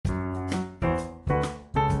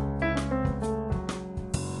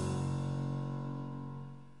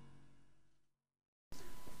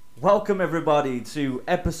Welcome everybody to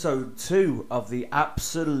episode 2 of the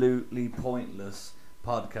Absolutely Pointless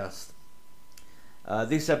podcast.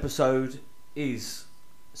 This episode is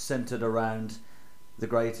centered around the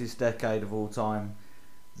greatest decade of all time,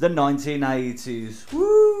 the 1980s.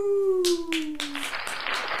 Woo!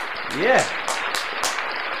 Yeah.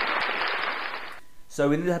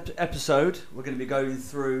 So in this episode, we're going to be going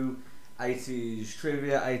through 80s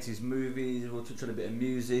trivia, 80s movies. We'll touch on a bit of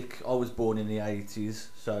music. I was born in the 80s,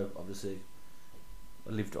 so obviously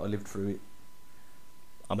I lived through it.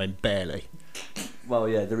 I mean, barely. Well,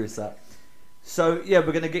 yeah, there is that. So yeah,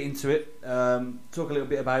 we're going to get into it. Talk a little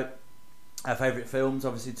bit about our favourite films.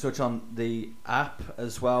 Obviously, touch on the app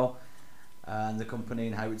as well, and the company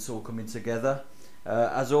and how it's all coming together.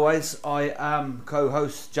 As always, I am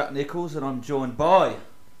co-host Jack Nichols, and I'm joined by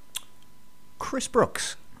Chris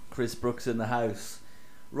Brooks. Chris Brooks in the house.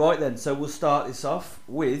 Right then, so we'll start this off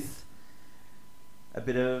with a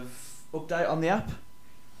bit of update on the app.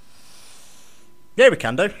 Yeah, we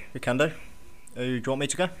can do. Do you want me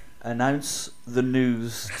to go? Announce the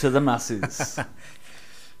news to the masses.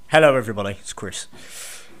 Hello, everybody. It's Chris.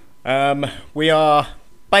 We are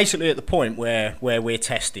basically at the point where we're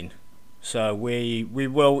testing. So we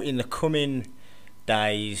will, in the coming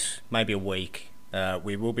days, maybe a week,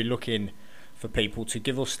 we will be looking for people to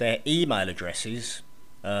give us their email addresses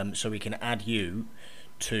so we can add you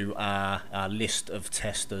to our list of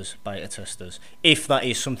testers, beta testers, if that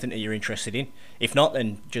is something that you're interested in. If not,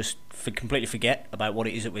 then just completely forget about what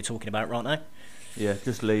it is that we're talking about right now. Yeah,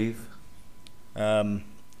 just leave. So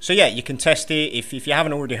yeah, you can test it. If you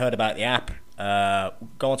haven't already heard about the app,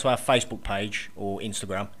 go onto our Facebook page or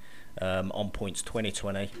Instagram, on Points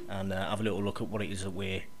 2020, and have a little look at what it is that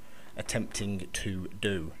we're attempting to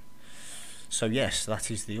do. So yes,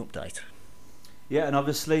 that is the update. Yeah, and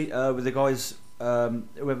obviously with the guys,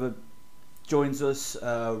 whoever joins us,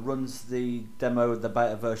 runs the demo, the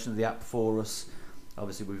beta version of the app for us,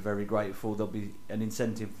 obviously we're very grateful. There'll be an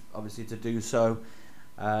incentive obviously to do so.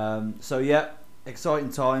 So yeah,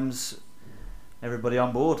 exciting times, everybody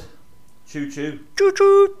on board. Choo choo. Choo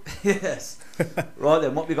choo. Yes. Right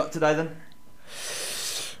then, what we got today then?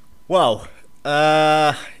 Well,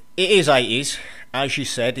 it is 80s. As you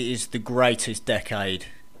said, it is the greatest decade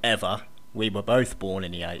ever. We were both born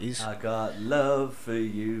in the 80s. I got love for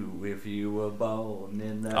you if you were born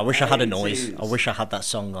in the 80s. I wish I had a noise. I wish I had that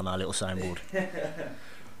song on our little soundboard.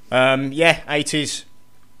 Yeah, 80s.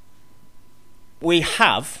 We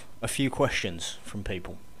have a few questions from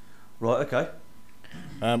people. Right, okay.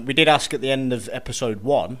 We did ask at the end of episode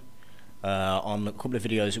 1, on a couple of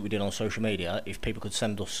videos that we did on social media, if people could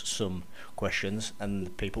send us some questions,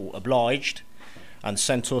 and people obliged and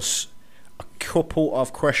sent us a couple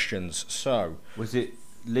of questions. So, was it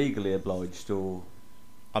legally obliged, or?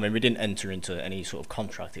 I mean, we didn't enter into any sort of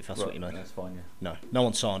contract, if that's right, what you mean. That's fine, yeah. No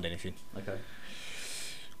one signed anything. Okay.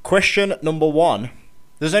 Question number 1.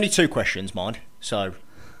 There's only 2 questions, mind. So,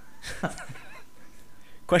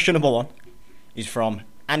 question number 1 is from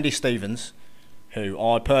Andy Stevens, who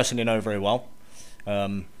I personally know very well.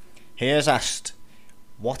 He has asked,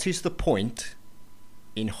 what is the point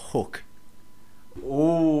in Hook?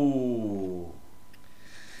 Ooh.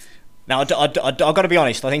 Now, I've got to be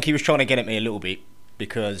honest, I think he was trying to get at me a little bit,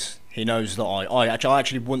 because he knows that I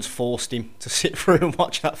actually once forced him to sit through and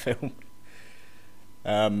watch that film.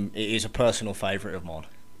 It is a personal favourite of mine.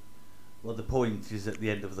 Well, the point is at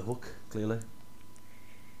the end of the hook, clearly.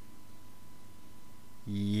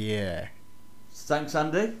 Yeah. Thanks,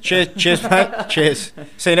 Andy. Cheers, mate. Cheers.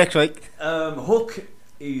 See you next week. Hook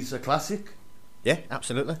is a classic. Yeah,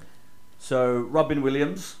 absolutely. So Robin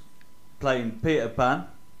Williams playing Peter Pan.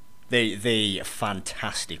 The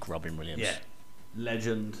fantastic Robin Williams. Yeah.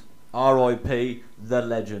 Legend. R.I.P. the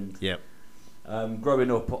legend. Yep.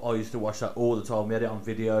 Growing up, I used to watch that all the time. We had it on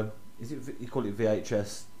video. Is it? You call it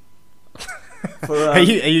VHS? Are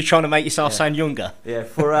you trying to make yourself sound younger? Yeah.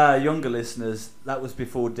 For our younger listeners, that was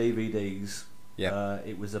before DVDs. Yeah.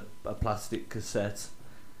 It was a plastic cassette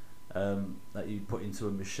that you put into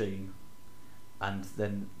a machine, and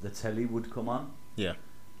then the telly would come on. Yeah.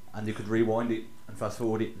 And you could rewind it and fast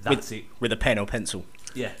forward it. That's it. With a pen or pencil.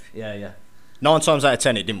 Yeah. 9 times out of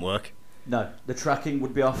 10, it didn't work. No, the tracking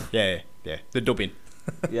would be off. Yeah. The dubbing.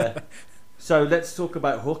 Yeah. So let's talk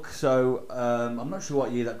about Hook. So I'm not sure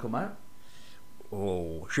what year that come out.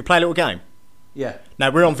 Oh, should we play a little game? Yeah. Now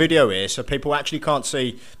we're on video here, so people actually can't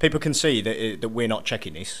see. People can see that we're not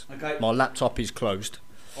checking this. Okay. My laptop is closed.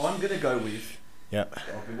 I'm gonna go with. Yeah.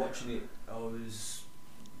 I've been watching it. I was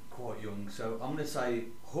quite young, so I'm gonna say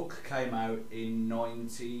Hook came out in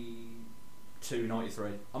 92, 93.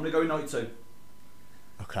 I'm gonna go with 92.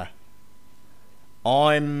 Okay.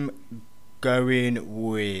 I'm going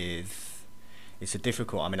with. It's a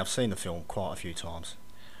difficult. I mean, I've seen the film quite a few times.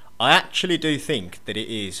 I actually do think that it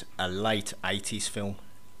is a late 80s film.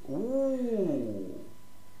 Ooh.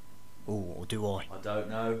 Ooh, or do I? I don't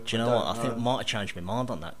know. Do you know what? I think I might have changed my mind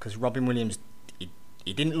on that because Robin Williams,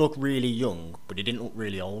 he didn't look really young, but he didn't look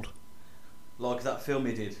really old. Like that film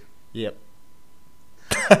he did. Yep.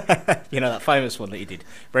 You know that famous one that he did,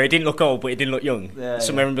 where he didn't look old, but he didn't look young. Yeah,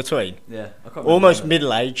 somewhere in between. Yeah, I can't Almost remember.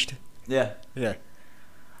 middle-aged. Yeah. Yeah.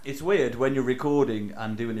 It's weird when you're recording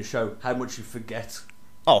and doing a show how much you forget.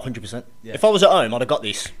 Oh, 100%. Yeah. If I was at home, I'd have got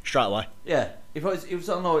this straight away. Yeah. If it was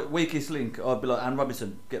on like Weakest Link, I'd be like, Anne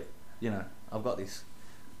Robinson, I've got this.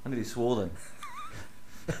 I nearly swore then.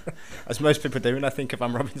 As most people do when I think of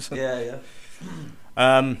Anne Robinson. Yeah,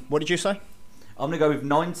 yeah. What did you say? I'm gonna go with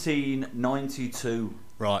 1992.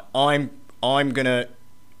 Right. I'm gonna,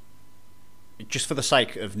 just for the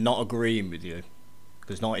sake of not agreeing with you,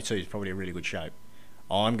 because 92 is probably a really good shape.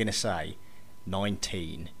 I'm gonna say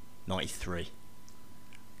 1993.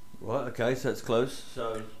 Right. Okay. So it's close.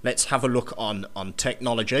 So let's have a look on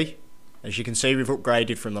technology. As you can see, we've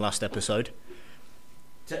upgraded from the last episode.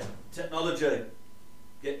 Technology.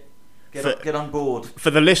 Get on board.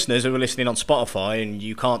 For the listeners who are listening on Spotify and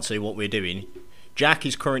you can't see what we're doing, Jack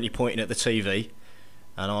is currently pointing at the TV,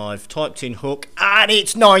 and I've typed in Hook, and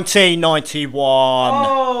it's 1991.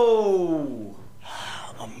 Oh!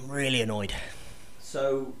 I'm really annoyed.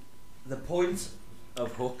 So, the point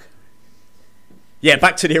of Hook. Yeah,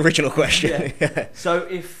 back to the original question. Yeah. So,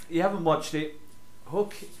 if you haven't watched it,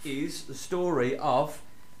 Hook is the story of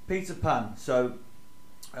Peter Pan. So,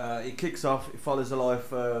 it kicks off. It follows the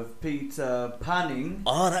life of Peter Panning.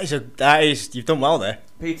 Oh, that is you've done well there.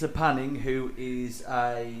 Peter Panning, who is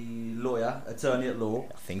a lawyer, attorney at law.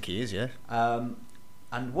 I think he is, yeah.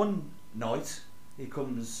 And one night he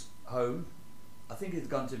comes home. I think he's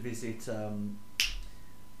gone to visit.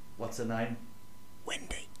 What's her name?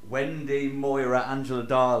 Wendy Moira Angela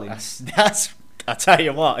Darling. That's. I tell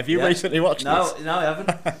you what. Have you recently watched this? No, I haven't.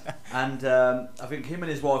 And I think him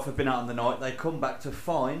and his wife have been out on the night. They come back to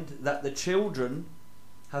find that the children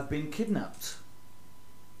have been kidnapped.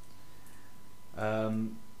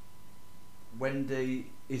 Wendy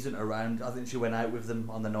isn't around. I think she went out with them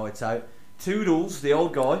on the night out. Toodles, the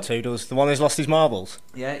old guy. Toodles, the one who's lost his marbles.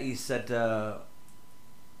 Yeah, he said. What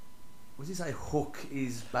did he say? Hook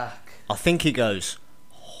is back. I think he goes.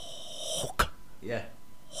 Hook. Yeah.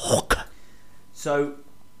 Hook. So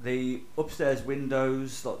the upstairs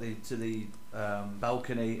windows, to the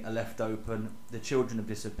balcony, are left open. The children have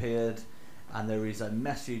disappeared, and there is a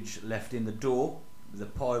message left in the door with a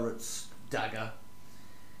pirate's dagger.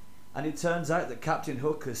 And it turns out that Captain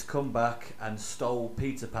Hook has come back and stole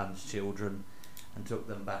Peter Pan's children and took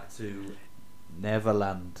them back to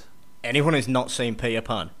Neverland. Anyone who's not seen Peter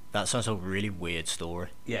Pan, that sounds a really weird story.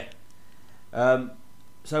 Yeah.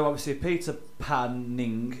 So obviously Peter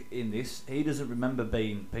Panning in this, he doesn't remember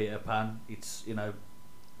being Peter Pan. It's,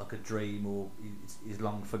 like a dream, or he's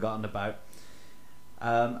long forgotten about.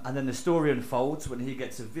 And then the story unfolds when he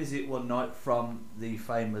gets a visit one night from the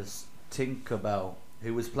famous Tinkerbell,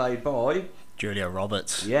 who was played by Julia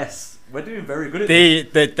Roberts. Yes, we're doing very good at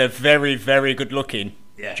this. The very, very good looking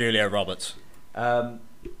Julia Roberts.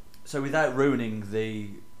 So without ruining the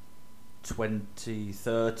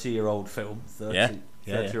 30-year-old film,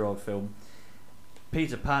 30-year-old film,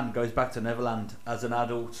 Peter Pan goes back to Neverland as an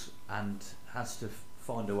adult and has to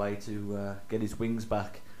find a way to get his wings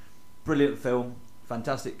back. Brilliant film,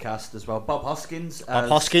 fantastic cast as well. Bob Hoskins.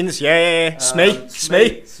 Yeah.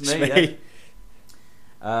 Smee. Yeah.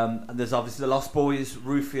 And there's obviously the Lost Boys,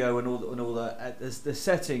 Rufio, and all that. The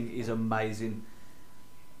setting is amazing.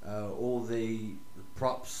 All the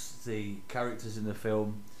props, the characters in the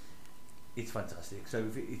film, it's fantastic. So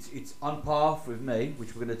it's on par with me,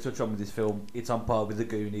 which we're going to touch on with this film. It's on par with the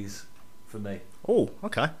Goonies for me. Oh,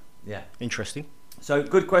 okay. Yeah. Interesting. So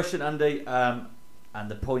good question, Andy. And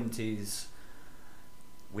the point is,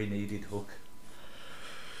 we needed Hook.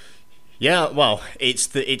 Yeah, well, it's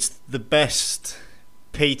the best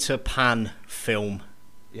Peter Pan film.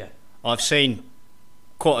 Yeah. I've seen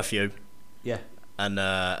quite a few. Yeah. And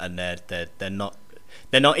they're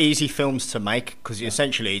not easy films to make, because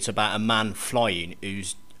essentially it's about a man flying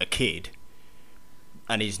who's a kid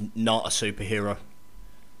and he's not a superhero.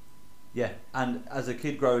 Yeah, and as a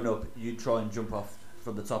kid growing up, you'd try and jump off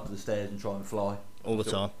from the top of the stairs and try and fly all the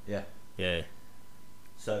time. Yeah. Yeah.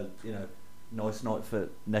 So nice night for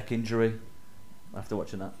neck injury after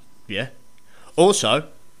watching that. Yeah. Also,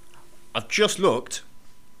 I've just looked.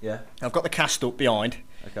 Yeah. I've got the cast up behind.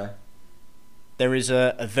 Okay. There is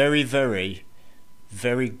a very, very,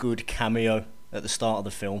 very good cameo at the start of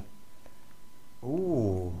the film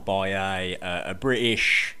Ooh. by a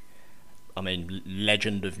British, I mean,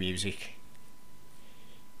 legend of music.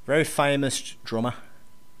 Very famous drummer.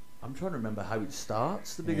 I'm trying to remember how it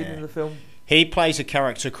starts, the beginning Yeah. of the film. He plays a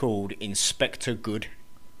character called Inspector Good.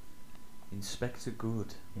 Inspector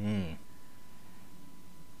Good. Mm.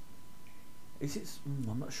 Is it?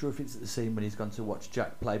 I'm not sure if it's at the scene when he's gone to watch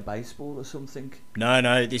Jack play baseball or something.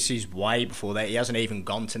 No, this is way before that. He hasn't even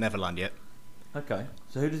gone to Neverland yet. Okay,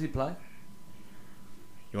 so who does he play?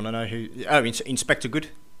 You want to know who? Oh, Inspector Good.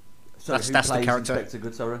 Sorry, That's who the plays character. Inspector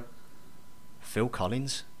Good, sorry. Phil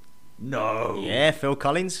Collins. No. Yeah, Phil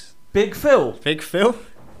Collins. Big Phil. Big Phil.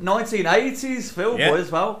 1980s Phil Yeah. boy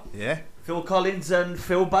as well. Yeah. Phil Collins and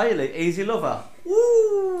Phil Bailey. Easy Lover.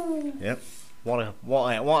 Woo! Yep.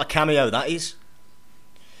 What a cameo that is.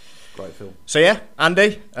 Great film. So yeah,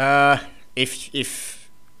 Andy. If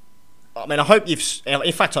I mean, I hope you've.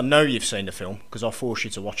 In fact, I know you've seen the film because I forced you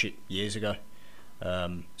to watch it years ago.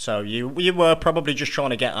 So you were probably just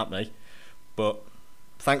trying to get at me, but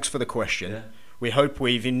thanks for the question. Yeah. We hope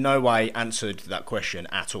we've in no way answered that question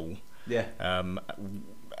at all. Yeah.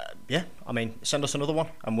 Yeah. I mean, send us another one,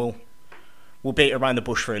 and we'll beat around the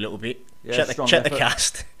bush for a little bit. Yeah, check strong the effort.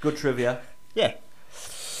 cast. Good trivia. Yeah.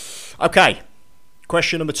 Okay.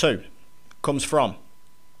 Question number 2 comes from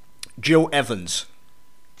Jill Evans.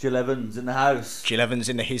 Jill Evans in the house. Jill Evans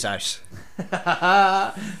in his house.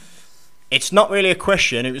 It's not really a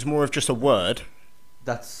question. It was more of just a word.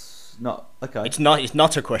 That's not okay. It's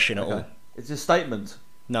not a question at Okay. all. It's a statement.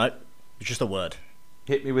 No, it's just a word.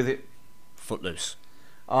 Hit me with it. Footloose.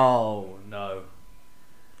 Oh no.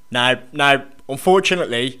 Now,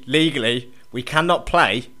 unfortunately, legally, we cannot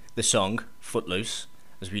play the song Footloose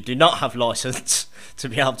as we do not have license to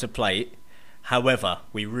be able to play it. However,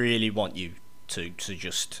 we really want you to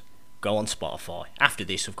just go on Spotify after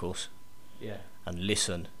this, of course, Yeah. and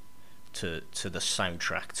listen to the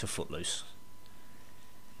soundtrack to Footloose.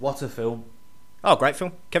 What a film. Oh, great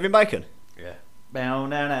film. Kevin Bacon. Yeah. Bow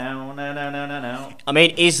now now now now now now. I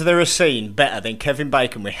mean, is there a scene better than Kevin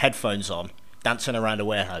Bacon with headphones on, dancing around a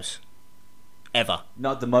warehouse? Ever?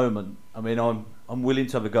 Not at the moment. I mean, I'm willing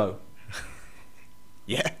to have a go.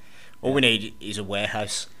 Yeah. All we need is a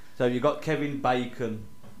warehouse. So you got Kevin Bacon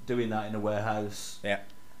doing that in a warehouse. Yeah.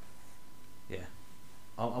 Yeah.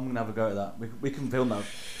 I'm gonna have a go at that. We can film that.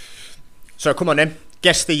 So come on then.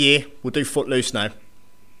 Guess the year. We'll do Footloose now.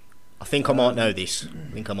 I think I might know this.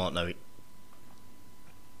 I think I might know it.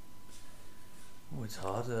 Oh, it's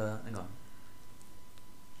hard. Hang on.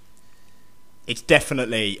 It's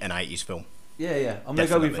definitely an 80s film. Yeah. I'm gonna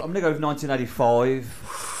go with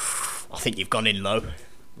 1985. I think you've gone in low.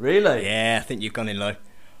 Really? Yeah, I think you've gone in low.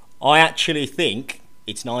 I actually think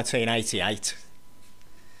it's 1988.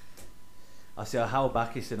 I see. I held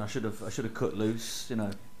back. It's in. I should have cut loose. You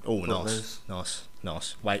know. Oh, Cut nice, loose.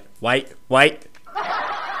 nice. Wait.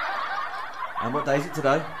 And what day is it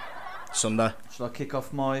today? Sunday. Shall I kick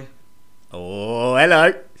off my? Oh,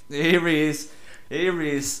 hello. Here he is.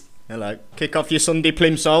 Hello. Kick off your Sunday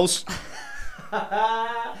plimsolls.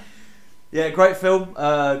 Yeah, great film.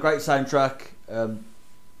 Great soundtrack.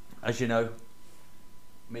 As you know,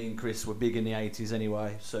 me and Chris were big in the 80s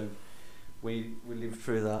anyway, so we lived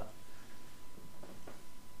through that.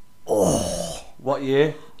 Oh. What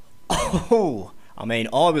year? Oh. I mean,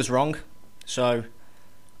 I was wrong, so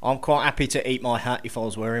I'm quite happy to eat my hat if I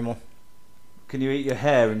was wearing one. Can you eat your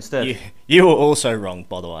hair instead? You were also wrong,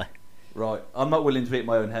 by the way. Right. I'm not willing to eat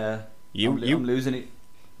my own hair. I'm losing it.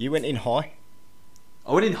 You went in high.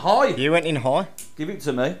 I went in high. You went in high. Give it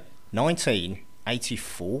to me.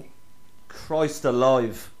 1984. Christ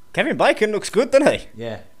alive. Kevin Bacon looks good, doesn't he?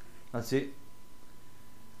 Yeah. That's it.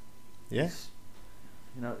 Yeah.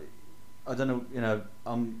 You know, I don't know. You know,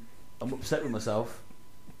 I'm upset with myself,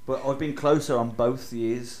 but I've been closer on both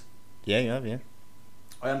years. Yeah, you have, yeah.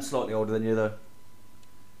 I am slightly older than you, though.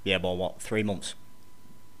 Yeah, by what? 3 months?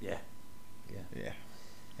 Yeah.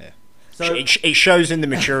 So So, it shows in the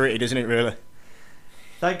maturity, doesn't it, really?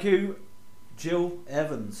 thank you, Jill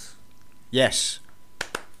Evans. Yes.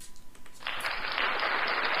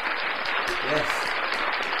 Yes.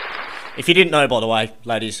 If you didn't know, by the way,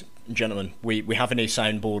 ladies and gentlemen, we have a new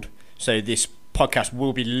soundboard. So this podcast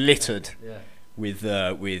will be littered Yeah.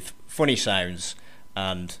 with funny sounds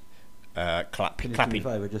and Can you do me a clapping.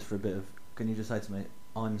 favour just for a bit of? Can you just say to me,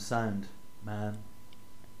 "I'm sound, man"?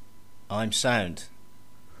 I'm sound.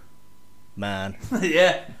 Man.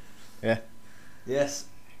 Yeah. Yeah. Yes.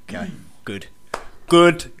 Okay. Good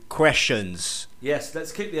questions. Yes.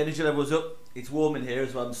 Let's keep the energy levels up. It's warm in here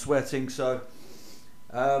as well. I'm sweating, so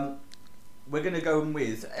we're going to go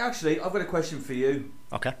with. Actually, I've got a question for you.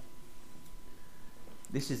 Okay.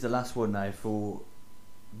 This is the last one now for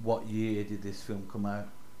what year did this film come out?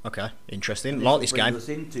 Okay, interesting. And Like this game. brings us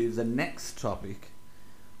into the next topic,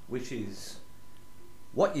 which is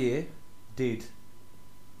what year did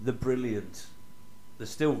the brilliant, the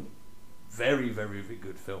still very, very, very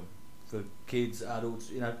good film for kids, adults,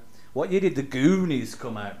 you know, what year did the Goonies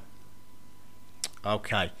come out?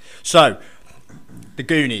 Okay, so the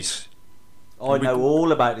Goonies. I know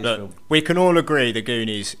all about this Look, film. we can all agree the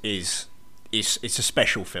Goonies is it's a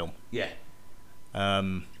special film. Yeah.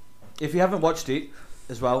 Um, If you haven't watched it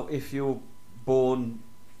as well, if you're born,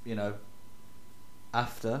 you know,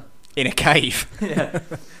 after, in a cave. yeah,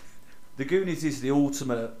 the Goonies is the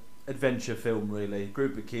ultimate adventure film, really.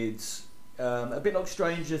 Group of kids, a bit like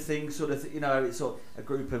Stranger Things, sort of. You know, it's sort of a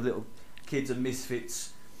group of little kids and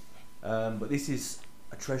misfits. But this is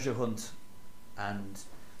a treasure hunt, and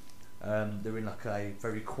they're in like a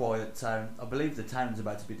very quiet town. I believe the town's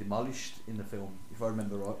about to be demolished in the film, if I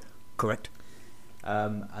remember right. Correct.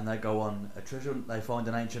 And they go on a treasure hunt. They find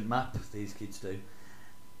an ancient map. These kids do.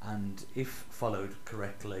 And if followed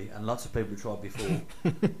correctly, and lots of people have tried before,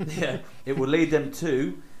 yeah, it will lead them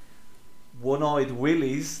to One-Eyed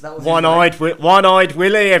Willie's. That was One-eyed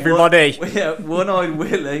Willie, everybody. One-Eyed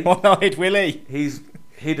Willie. One-eyed Willie. His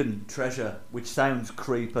hidden treasure, which sounds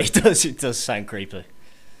creepy. It does sound creepy.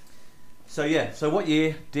 So yeah, so what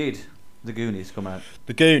year did the Goonies come out?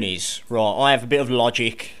 The Goonies, right? I have a bit of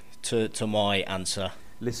logic to my answer.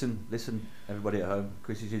 Listen, everybody at home.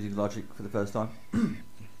 Chris is using logic for the first time.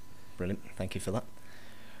 Brilliant, thank you for that.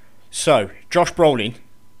 So, Josh Brolin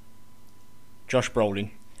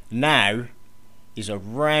now is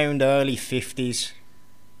around early 50s.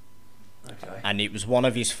 Okay. And it was one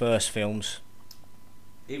of his first films.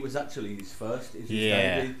 It was actually his first. His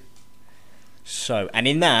Yeah. debut. So, and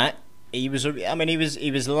in that, he was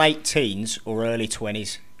late teens or early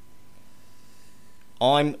 20s.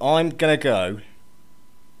 I'm gonna go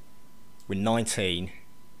with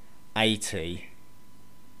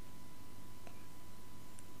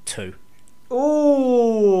 1982.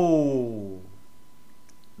 Oh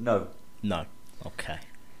no. No. Okay.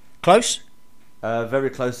 Close? Very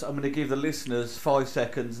close. I'm going to give the listeners 5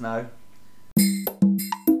 seconds now.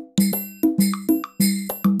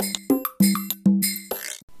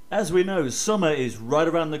 As we know, summer is right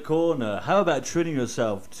around the corner. How about treating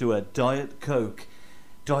yourself to a Diet Coke?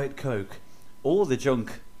 Diet Coke. All the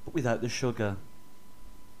junk, but without the sugar.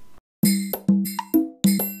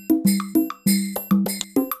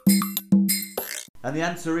 And the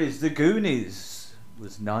answer is The Goonies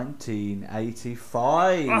was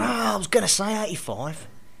 1985. I was going to say 85.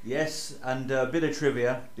 Yes, and a bit of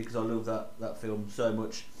trivia, because I love that film so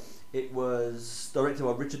much. It was directed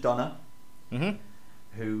by Richard Donner,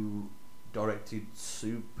 who directed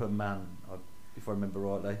Superman, if I remember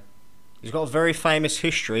rightly. He's got a very famous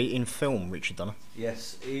history in film, Richard Donner.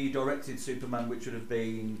 Yes, he directed Superman, which would have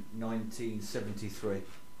been 1973.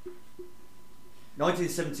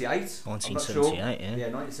 1978. 1978, I'm not sure. Yeah,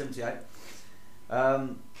 1978.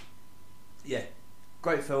 Yeah,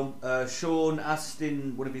 great film. Sean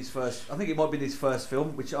Astin, one of his first, I think it might have been his first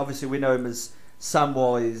film, which obviously we know him as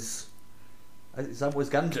Samwise.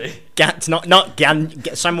 Samwise Gandhi. It's not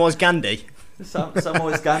Samwise Gandhi.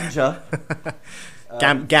 Samwise Ganja.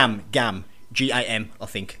 Gam, Gam, I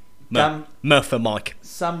think. Murph for Mike.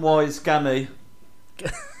 Samwise Gammy.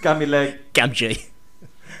 Gammy Leg. Gamgee.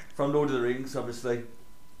 From Lord of the Rings, obviously.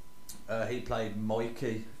 He played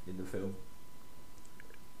Mikey in the film.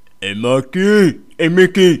 Hey Mikey! Hey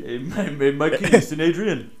Mickey! Hey Mikey, it's an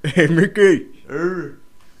Adrian. Hey Mickey! Yeah,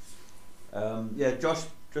 Josh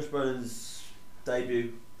Brolin's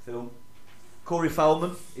debut film. Corey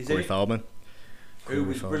Feldman is in it. Who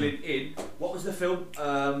was brilliant in, what was the film?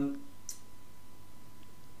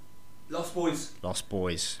 Lost Boys.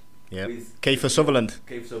 Yeah. Kiefer Sutherland.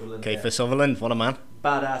 Kiefer Sutherland, what a man.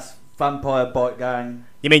 Badass vampire bike gang.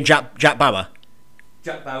 You mean Jack Bauer?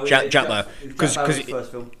 Jack Bauer. Jack Bauer. Because his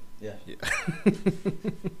first film. Yeah.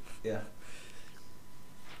 Yeah.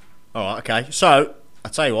 Alright, okay. So,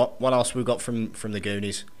 I'll tell you what else we've got from the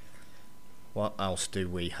Goonies? What else do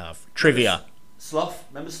we have? Trivia. Sloth.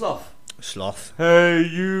 Remember Sloth? Sloth. Hey,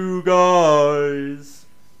 you guys.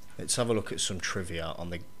 Let's have a look at some trivia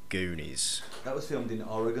on the Goonies. That was filmed in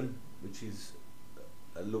Oregon, which is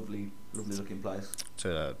a lovely looking place.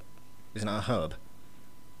 Isn't that a herb?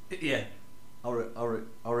 Yeah.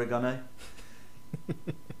 Oregone.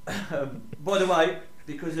 By the way,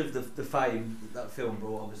 because of the fame that film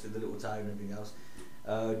brought, obviously the little town and everything else,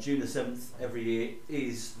 June the 7th every year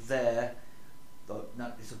is there.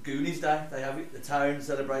 It's a Goonies Day. They have it. The town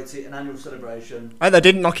celebrates it, an annual celebration. Oh, they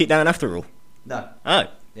didn't knock it down after all? No. Oh.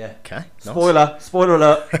 Yeah. Okay. Nice. Spoiler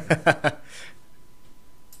alert.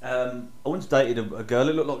 I once dated a girl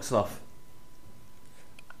who looked like Sloth.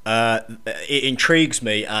 It intrigues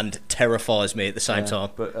me and terrifies me at the same time.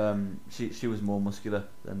 But she was more muscular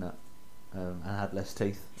than that, and had less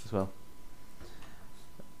teeth as well.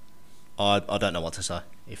 I don't know what to say,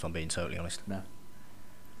 if I'm being totally honest. No.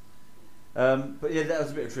 But yeah, that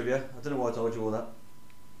was a bit of trivia. I don't know why I told you all that.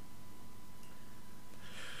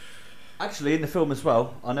 Actually, in the film as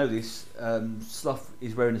well, I know this. Sloth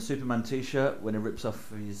is wearing a Superman T-shirt when he rips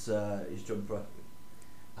off his jumper,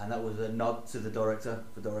 and that was a nod to the director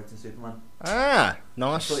for directing Superman. Ah,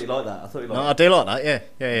 nice. I thought you liked that. I do like that.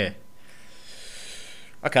 Yeah.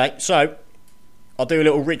 Okay, so I'll do a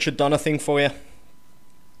little Richard Donner thing for you.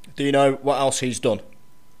 Do you know what else he's done?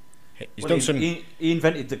 He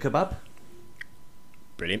invented the kebab.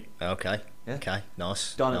 Brilliant. Okay. Yeah. Okay.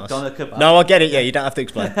 Nice. Donner kebab. No, I get it. Yeah, you don't have to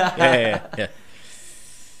explain. Yeah.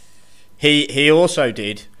 He also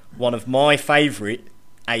did one of my favourite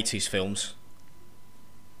 80s films.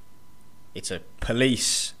 It's a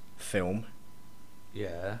police film.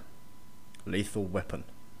 Yeah. Lethal Weapon.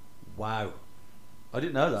 Wow. I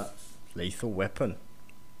didn't know that. Lethal Weapon.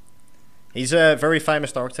 He's a very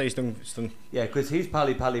famous director. He's done. Yeah, because he's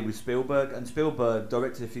pally with Spielberg, and Spielberg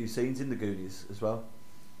directed a few scenes in The Goonies as well.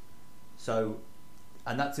 So,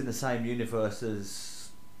 and that's in the same universe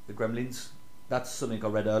as the Gremlins. That's something I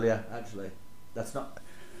read earlier, actually. That's not...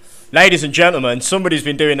 Ladies and gentlemen, somebody's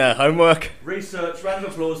been doing their homework. Research, round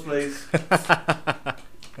of applause, please.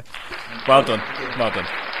 Well done. Okay. Well done.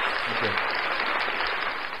 Okay.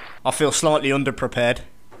 I feel slightly underprepared.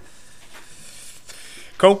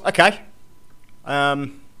 Cool. Okay.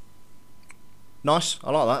 Nice.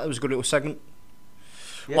 I like that. It was a good little segment.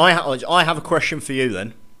 Yeah. I have a question for you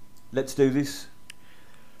then. Let's do this.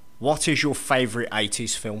 What is your favourite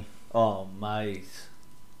 80s film? Oh, mate.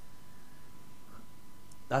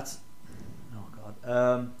 That's... Oh,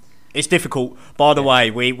 God. It's difficult. By the way,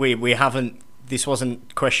 we haven't... This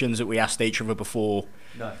wasn't questions that we asked each other before.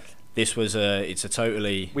 No. This was it's a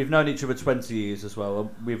totally... We've known each other 20 years as well.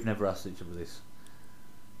 We've never asked each other this.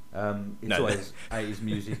 It's always 80s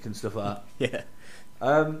music and stuff like that.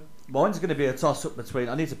 Yeah. Mine's going to be a toss-up between...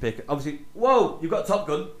 I need to pick... Obviously... Whoa! You've got Top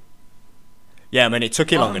Gun. Yeah, I mean, it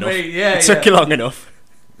took you long enough. It took you long enough.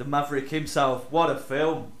 The Maverick himself. What a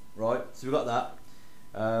film. Right, so we've got that.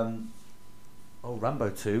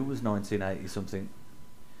 Rambo 2 was 1980 something.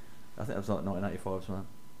 I think it was like 1985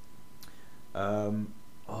 something.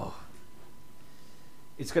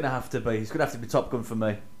 It's going to have to be Top Gun for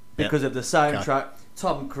me. Because of the soundtrack. Okay.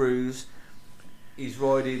 Tom Cruise. He's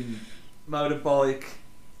riding motorbike.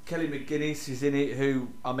 Kelly McGuinness is in it, who,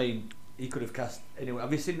 I mean, he could have cast anyone.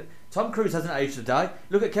 Have you seen... Tom Cruise hasn't aged today.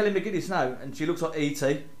 Look at Kelly McGuinness now, and she looks like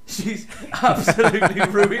E.T. She's absolutely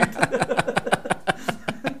ruined.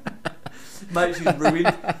 Mate, she's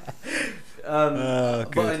ruined.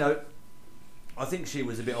 But you know, I think she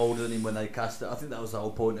was a bit older than him when they cast her. I think that was the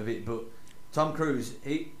whole point of it. But Tom Cruise,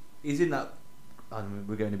 he's in that... I mean,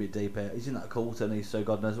 we're going a bit deep here. He's in that cult, and he's so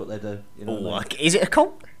God knows what they do. You know is it a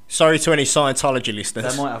cult? Sorry to any Scientology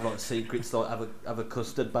listeners. They might have like secrets, like have a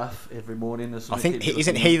custard bath every morning or something. I think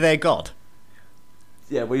isn't he their god?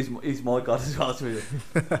 Yeah, well, he's my god as well.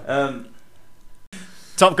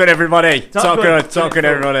 Top Gun, everybody! Top Gun,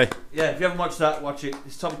 everybody! Yeah, if you haven't watched that, watch it.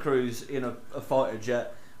 It's Tom Cruise in a fighter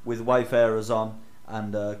jet with wayfarers on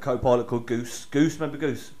and a co-pilot called Goose. Remember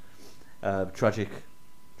Goose? Tragic.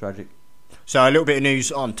 So a little bit of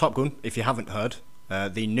news on Top Gun, if you haven't heard.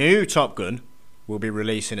 The new Top Gun will be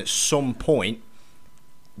releasing at some point,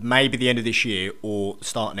 maybe the end of this year or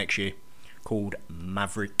start next year, called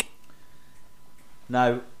Maverick.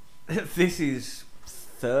 Now, this is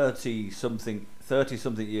 30 something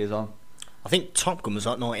years on. I think Top Gun was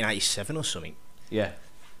like 1987 or something. Yeah.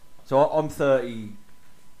 So I'm 30.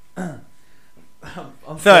 I'm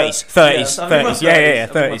 30s. Yeah,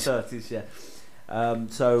 30s, yeah.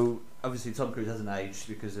 So obviously Tom Cruise hasn't aged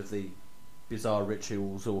because of the bizarre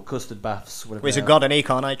rituals or custard baths, whatever. Well, he's a god and he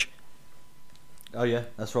can't age. Oh yeah,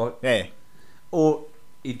 that's right. Yeah. Or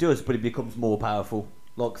he does, but he becomes more powerful,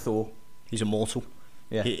 like Thor. He's immortal.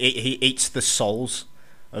 Yeah. He eats the souls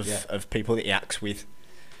of people that he acts with.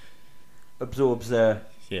 Absorbs their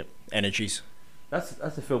energies. That's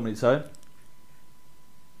a film in its own.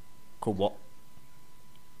 Called what?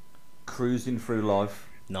 Cruising Through Life.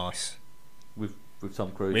 Nice. With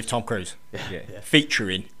Tom Cruise. With Tom Cruise. Yeah.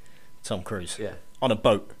 Featuring Tom Cruise. Yeah. On a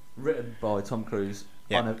boat. Written by Tom Cruise.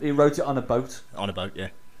 Yeah. He wrote it on a boat. On a boat, yeah.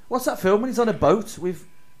 What's that film when he's on a boat with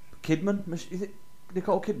Kidman? Is it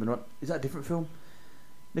Nicole Kidman? Right? Is that a different film?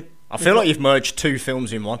 I feel like you've merged two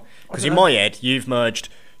films in one. Because in my head, you've merged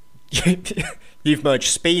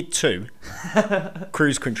Speed 2,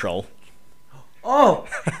 Cruise Control. Oh!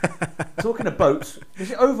 Talking of boats,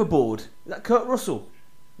 is it Overboard? Is that Kurt Russell?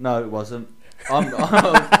 No, it wasn't.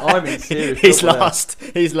 I'm in serious trouble.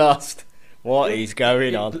 He's lost. What is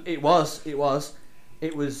going on? It was.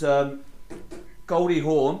 Goldie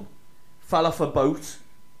Hawn fell off a boat.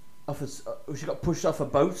 She got pushed off a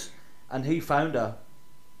boat, and he found her.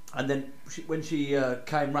 And then when she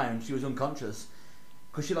came round, she was unconscious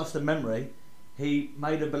because she lost her memory. He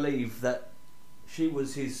made her believe that she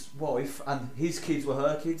was his wife and his kids were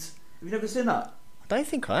her kids. Have you never seen that? I don't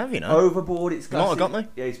think I have. Overboard. It's classic. Might have got me.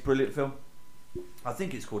 Yeah, it's a brilliant film. I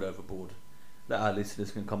think it's called Overboard. That our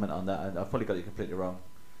listeners can comment on that. I've probably got it completely wrong.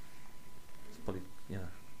 It's probably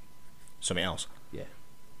something else. Yeah,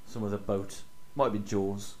 some other boat. Might have been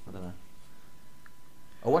Jaws. I don't know.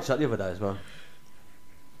 I watched that the other day as well.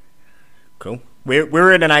 Cool.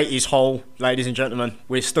 We're in an 80s hole, ladies and gentlemen.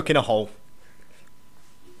 We're stuck in a hole.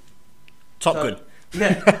 Top Gun.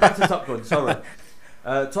 Yeah, back to Top Gun. Sorry.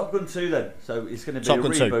 Top Gun 2 then. So it's going to be Top a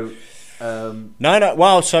Gun reboot. 2. No.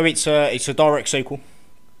 Well, so it's a direct sequel.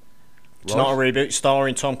 It's Right. not a reboot.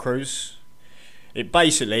 Starring Tom Cruise. It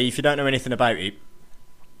basically, if you don't know anything about it,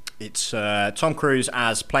 it's Tom Cruise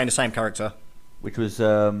as playing the same character, Which was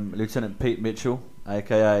Lieutenant Pete Mitchell,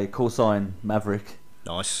 aka call sign Maverick.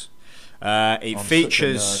 Nice. It I'm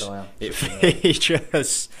features such a nerd, I am. it Such a nerd.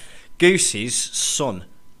 features Goose's son.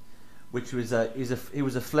 Which was he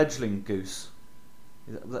was a fledgling goose.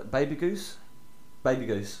 Was that baby goose? Baby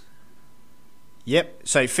goose. Yep.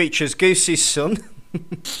 So it features Goose's son,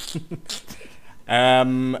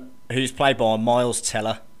 who's played by Miles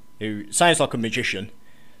Teller, who sounds like a magician.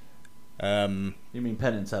 You mean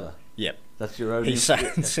Penn and Teller? Yep. That's your own. He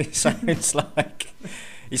sounds like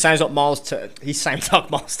Miles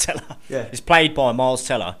Teller. Yeah. He's played by Miles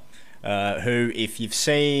Teller, who, if you've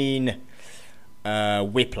seen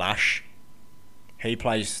Whiplash, he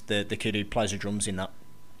plays the kid who plays the drums in that.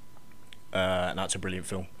 And that's a brilliant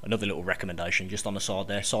film. Another little recommendation just on the side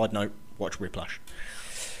there. Side note, watch Whiplash.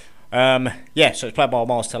 So it's played by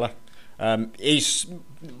Miles Teller.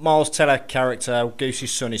 Miles Teller character,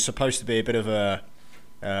 Goose's son, is supposed to be a bit of a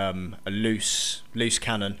loose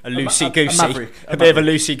cannon, a loosey-goosey, a bit of a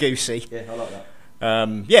loosey-goosey. Yeah, I like that. A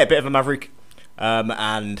bit of a maverick.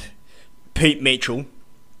 And Pete Mitchell,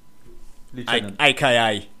 Lieutenant.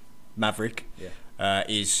 aka Maverick, Yeah.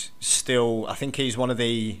 is still, I think he's one of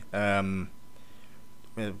the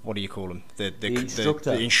what do you call them? The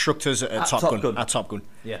instructors at Top Gun. At Top Gun.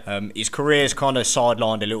 Yeah. His career's kind of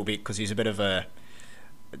sidelined a little bit because he's a bit of a.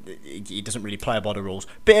 He doesn't really play by the rules.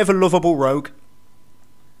 Bit of a lovable rogue.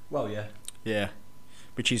 Well, yeah. Yeah,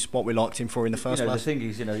 which is what we liked him for in the first place. The thing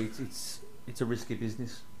is, it's a risky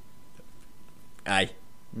business. Hey,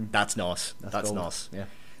 that's nice. That's gold. nice. Yeah.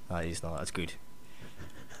 That is nice. That's good.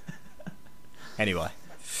 Anyway,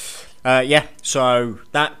 so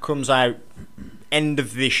that comes out end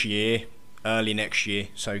of this year, early next year.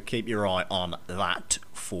 So keep your eye on that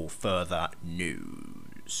for further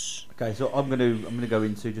news. Okay, so I'm gonna go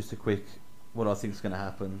into just a quick what I think is going to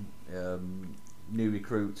happen. New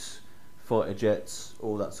recruits, fighter jets,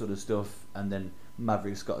 all that sort of stuff, and then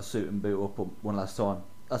Maverick's got a suit and boot up one last time.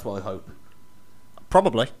 That's what I hope.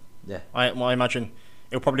 Probably. Yeah. I imagine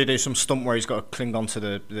he'll probably do some stunt where he's got to cling on to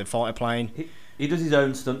the fighter plane. He does his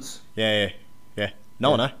own stunts. Yeah.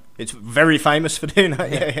 No. It's very famous for doing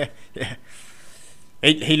that. Yeah.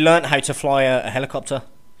 He learnt how to fly a helicopter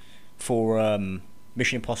for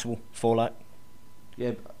Mission Impossible Fallout.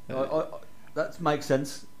 Yeah, that makes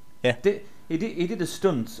sense. Yeah. He did a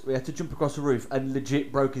stunt. We had to jump across the roof and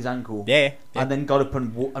legit broke his ankle. Yeah. And then got up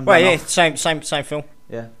and ran off. Same film.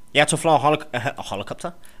 Yeah. He had to fly a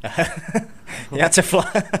helicopter. He had to fly.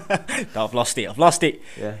 I've lost it.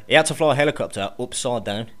 Yeah. He had to fly a helicopter upside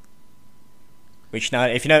down. Which now,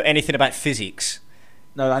 if you know anything about physics.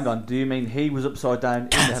 No, hang on. Do you mean he was upside down in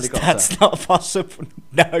the helicopter? That's not possible.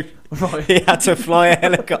 No. Right. He had to fly a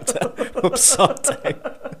helicopter upside down.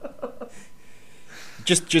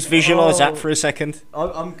 Just visualise that for a second.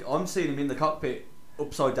 I'm seeing him in the cockpit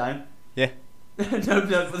upside down. Yeah. no,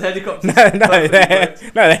 for the helicopter. No,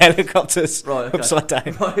 the helicopter's right, okay. upside down.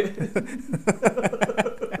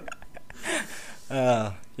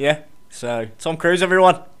 Right. Yeah. So Tom Cruise,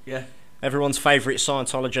 everyone. Yeah. Everyone's favourite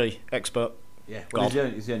Scientology expert. Yeah. Well,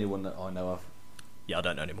 he's the only one that I know of. Yeah, I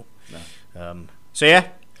don't know anymore. No. So yeah,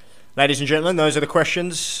 ladies and gentlemen, those are the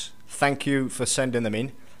questions. Thank you for sending them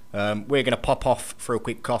in. We're going to pop off for a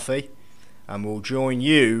quick coffee, and we'll join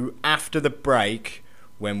you after the break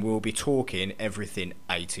when we'll be talking everything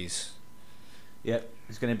 80s. Yep,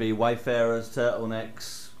 it's going to be Wayfarers,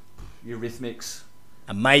 Turtlenecks, Eurythmics,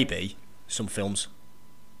 And maybe some films.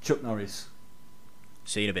 Chuck Norris.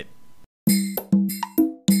 See you in a bit.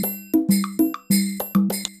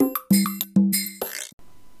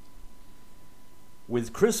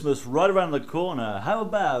 With Christmas right around the corner, how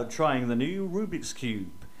about trying the new Rubik's Cube?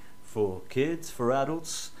 For kids, for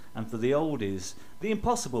adults, and for the oldies, the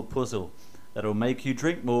impossible puzzle that'll make you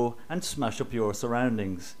drink more and smash up your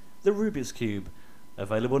surroundings. The Rubik's Cube,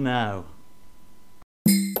 available now.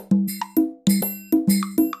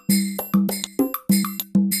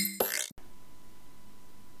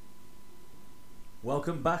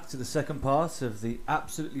 Welcome back to the second part of the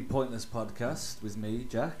Absolutely Pointless podcast with me,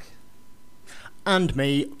 Jack. And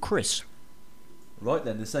me, Chris. Right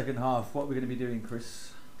then, the second half. What are we going to be doing,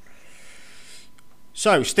 Chris?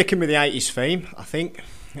 So, sticking with the 80s theme, I think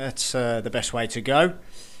that's the best way to go.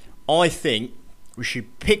 I think we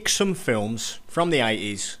should pick some films from the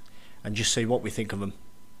 80s and just see what we think of them.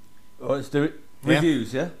 All right, let's do it.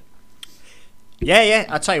 Reviews, yeah? Yeah,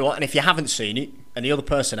 I'll tell you what, and if you haven't seen it and the other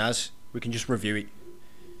person has, we can just review it.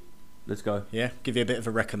 Let's go. Yeah, give you a bit of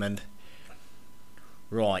a recommend.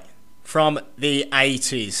 Right, from the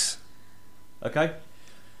 80s. Okay.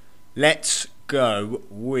 Let's go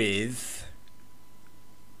with...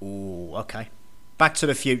 Ooh, okay. Back to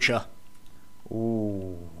the Future.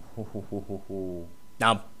 Ooh.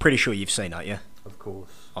 Now, I'm pretty sure you've seen that, yeah? Of course.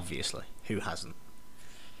 Obviously. Who hasn't?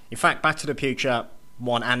 In fact, Back to the Future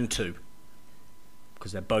 1 and 2.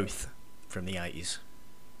 Because they're both from the 80s.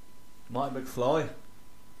 Marty McFly.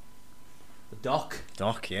 The Doc.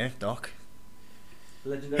 Doc.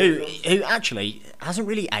 Legendary films. Who actually hasn't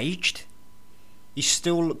really aged. He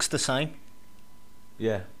still looks the same.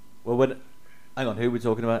 Yeah. Well, hang on, who are we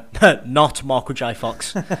talking about? Not Michael J.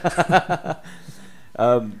 Fox.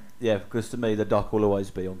 Yeah, because to me, the Doc will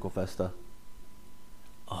always be Uncle Fester.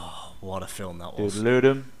 Oh, what a film that was.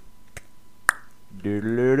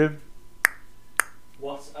 Doodle-doodle.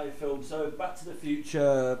 What a film. So, Back to the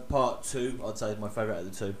Future Part 2, I'd say is my favourite out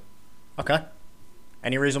of the two. Okay.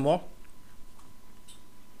 Any reason why?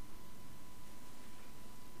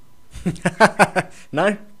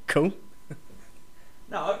 No? Cool.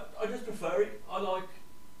 No, I just prefer it. I like,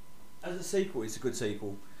 as a sequel, it's a good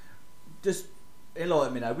sequel. Just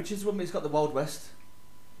enlighten me now, which is the one that's got the Wild West?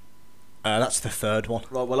 That's the third one.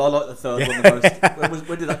 Right, well, I like the third one the most.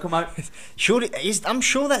 When did that come out? I'm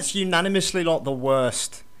sure that's unanimously like the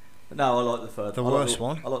worst. No, I like the third. The worst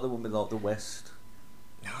one? I like the one with like the West.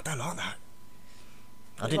 No, I don't like that.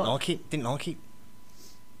 I didn't like it.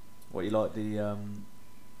 What, you like the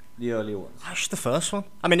earlier ones? That's just the first one.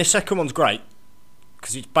 I mean, the second one's great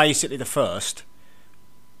because it's basically the first,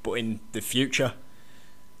 but in the future.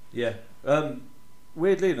 Yeah.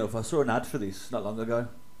 Weirdly enough, I saw an ad for this not long ago.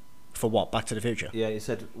 For what? Back to the Future? Yeah, it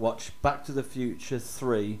said watch Back to the Future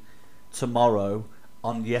 3 tomorrow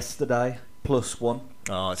on yesterday +1.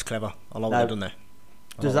 Oh, it's clever. I like what Now, they've done there.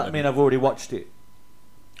 Does that mean I've already watched it?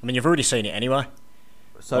 I mean, you've already seen it anyway.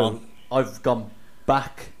 So I've gone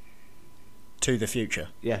back to the future.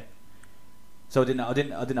 Yeah. So I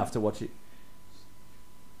didn't have to watch it.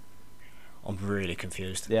 I'm really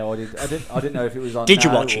confused. Yeah, I didn't know if it was on. Did you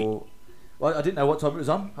now watch it? Well, I didn't know what time it was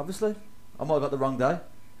on. Obviously, I might have got the wrong day.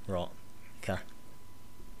 Right. Okay.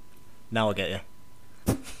 Now I get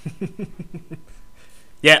you.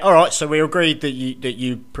 Yeah. All right. So we agreed that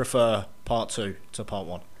you prefer part 2 to part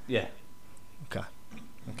 1. Yeah. Okay.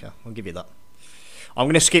 I'll give you that. I'm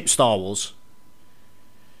going to skip Star Wars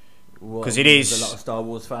because there's a lot of Star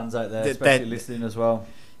Wars fans out there, especially listening as well.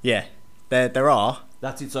 Yeah. There are.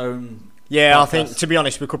 That's its own. Yeah, podcast. I think, to be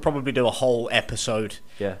honest, we could probably do a whole episode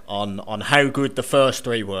on how good the first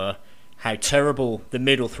 3 were, how terrible the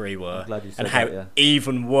middle 3 were, and how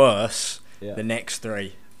even worse the next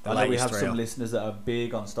 3. I know we have some listeners that are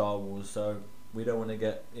big on Star Wars, so we don't want to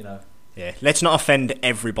get, Yeah, let's not offend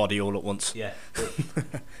everybody all at once. Yeah.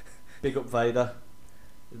 Big up Vader.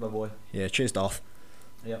 He's my boy. Yeah, cheers, Darth.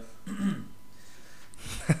 Yep.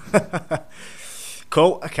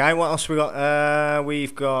 Cool. Okay, what else we got?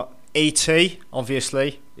 We've got E.T.,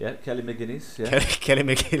 obviously. Yeah, Kelly McGillis. Yeah. Kelly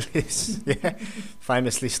McGillis. Yeah,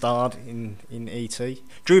 famously starred in E.T.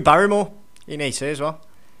 Drew Barrymore in E.T. as well.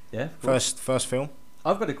 Yeah. First film.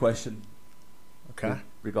 I've got a question. Okay. With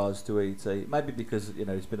regards to E.T., maybe because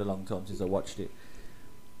it's been a long time since I watched it.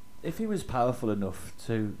 If he was powerful enough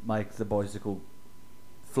to make the bicycle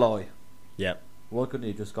fly, why couldn't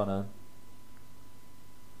he just gone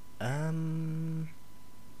home?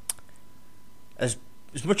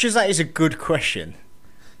 As much as that is a good question,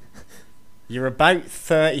 you're about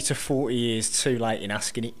 30 to 40 years too late in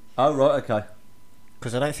asking it. Oh, right, okay.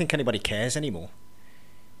 Because I don't think anybody cares anymore.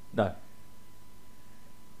 No.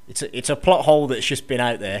 It's a plot hole that's just been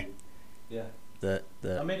out there. Yeah.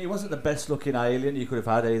 I mean, he wasn't the best looking alien you could have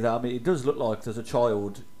had either. I mean, it does look like there's a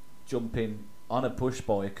child jumping on a push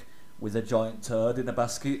bike with a giant turd in a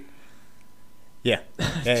basket. Yeah.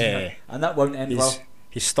 Yeah. And that won't end well.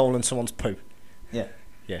 He's stolen someone's poo. Yeah.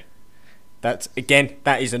 Yeah. That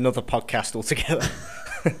is another podcast altogether.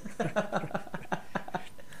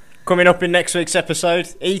 Coming up in next week's episode,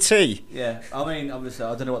 E.T. Yeah, I mean, obviously,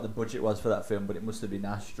 I don't know what the budget was for that film, but it must have been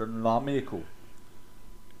astronomical.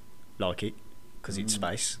 Like it, because it's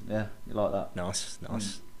space. Yeah, you like that. Nice.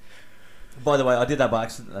 By the way, I did that by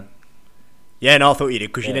accident then. Yeah, no, I thought you did,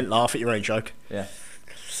 because you didn't laugh at your own joke. Yeah.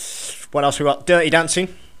 What else we got? Dirty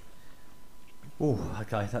Dancing. Oh,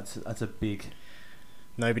 okay, that's a big...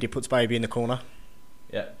 Nobody puts baby in the corner.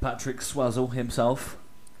 Yeah, Patrick Swayze himself.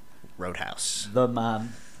 Roadhouse. The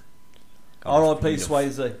man. R.I.P.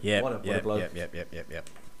 Swayze. Yeah, what a bloke. Yep.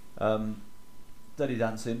 Dirty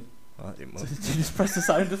Dancing. Well, that didn't work. Did you just press the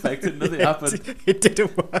sound effect and nothing happened? It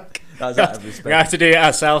didn't work. That's out of respect. We have to do it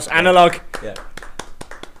ourselves. Analog. Yeah.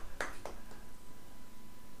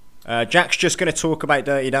 Jack's just going to talk about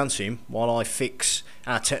Dirty Dancing while I fix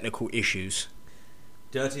our technical issues.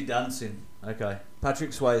 Dirty Dancing. Okay. Patrick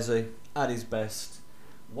Swayze at his best.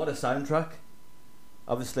 What a soundtrack.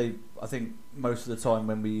 Obviously, I think most of the time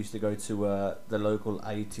when we used to go to the local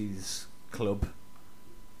 80's club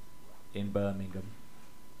in Birmingham,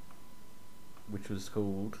 which was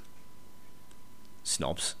called...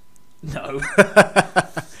 Snobs. No.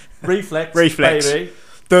 Reflex, Reflex. baby.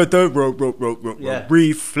 Yeah.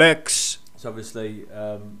 Reflex. So obviously,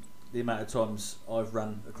 the amount of times I've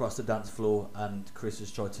run across the dance floor and Chris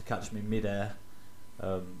has tried to catch me mid-air,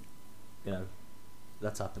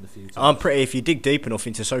 that's happened a few times. I'm pretty. If you dig deep enough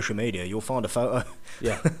into social media, you'll find a photo.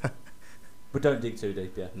 Yeah. But don't dig too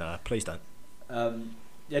deep, yeah. No, please don't.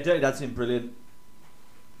 Dirty Dancing, brilliant.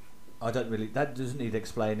 That doesn't need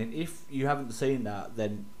explaining. If you haven't seen that,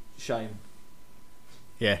 then shame.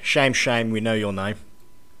 Yeah, shame, we know your name.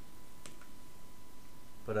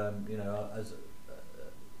 But, as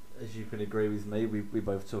you can agree with me, we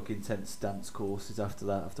both took intense dance courses after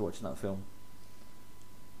watching that film.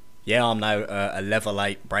 Yeah, I'm now a level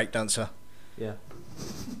 8 breakdancer. Yeah.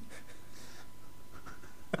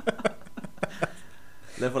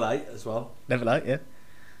 Level 8 as well. Level 8, yeah.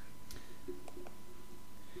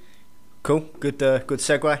 Cool, good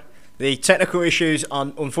segue. The technical issues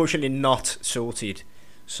are unfortunately not sorted,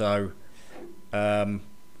 so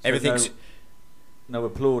everything's... No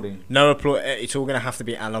applauding? No applaud. It's all going to have to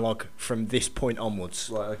be analog from this point onwards.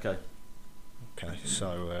 Right, okay. Okay,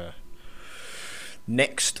 so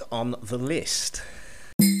next on the list.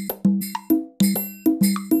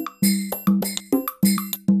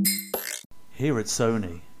 Here at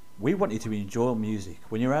Sony, we want you to enjoy music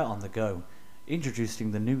when you're out on the go.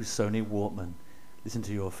 Introducing the new Sony Walkman. Listen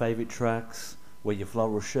to your favourite tracks, wear your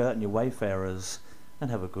floral shirt and your Wayfarers, and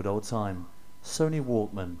have a good old time. Sony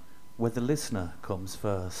Walkman, where the listener comes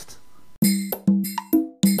first.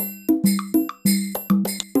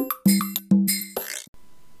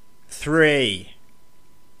 Three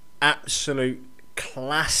absolute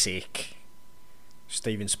classic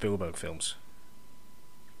Steven Spielberg films.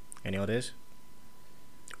 Any ideas?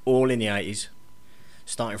 All in the 80s.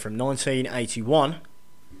 Starting from 1981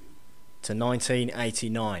 to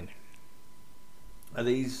 1989. Are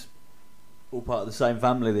these all part of the same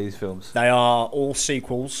family, these films? They are all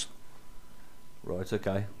sequels. Right,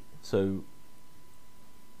 okay. So,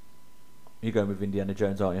 you're going with Indiana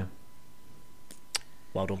Jones, aren't you?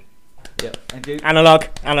 Well done. Yep, thank you. Analog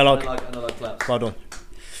claps. Well done.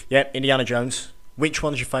 Yep, Indiana Jones. Which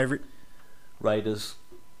one's your favourite? Raiders.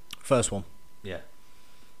 First one. Yeah.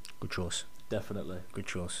 Good choice. Definitely. Good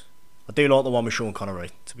choice. I do like the one with Sean Connery,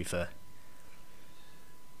 to be fair.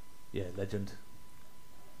 Yeah, legend.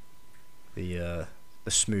 The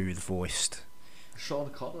smooth voiced. Sean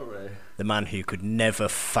Connery. The man who could never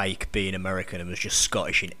fake being American and was just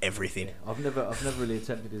Scottish in everything. Yeah, I've never really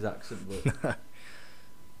attempted his accent, but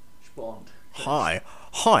Bond. Hi,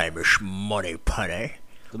 Miss Moneypenny.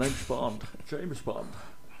 The name's Bond. James Bond.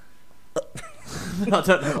 I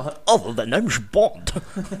don't know what. Oh, the name's Bond.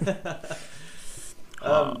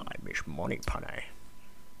 Hi, Miss Moneypenny.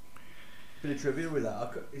 Bit of trivia with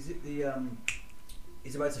that. Is it the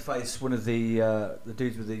he's about to face one of the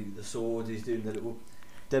dudes with the sword. He's doing the little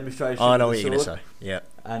demonstration. I know with what the you're going to sword. say. Yeah.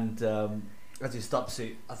 And as he stops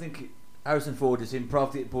it, I think Harrison Ford is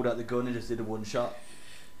improv. He pulled out the gun and just did a one shot.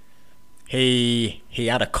 He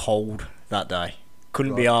had a cold that day.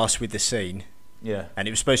 Couldn't be arsed with the scene. Yeah. And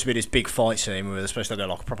it was supposed to be this big fight scene where they're supposed to go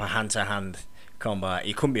like a proper hand-to-hand come back.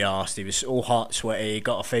 He couldn't be arsed. He was all hot, sweaty,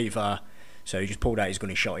 got a fever, so he just pulled out his gun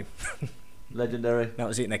and shot him. Legendary. That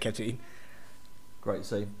was it, and they kept it in. Great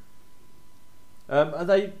scene. Are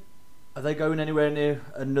they going anywhere near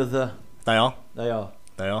another? They are. They are.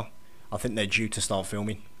 They are. I think they're due to start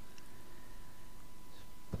filming.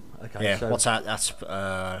 Okay. Yeah. So What's that? That's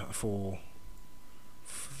for.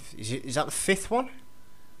 Is that the fifth one?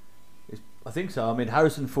 I think so. I mean,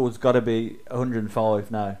 Harrison Ford's got to be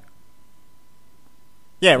 105 now.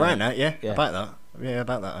 Yeah, around that. Yeah, Yeah. about that. Yeah,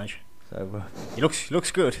 about that age. So He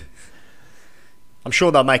looks good. I'm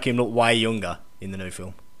sure they'll make him look way younger in the new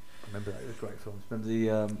film. remember that. It was great films. Remember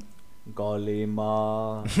the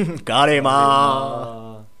Galima,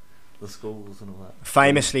 Garima the schools and all that.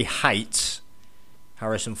 famously hates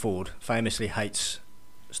Harrison Ford. Famously hates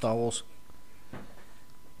Star Wars.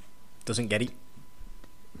 Doesn't get it.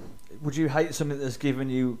 Would you hate something that's given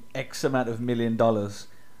you X amount of $1 million?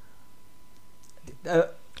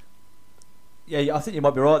 Yeah, I think you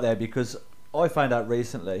might be right there, because I found out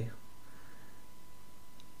recently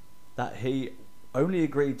that he only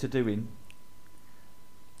agreed to doing.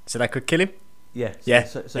 So they could kill him. Yeah. Yeah.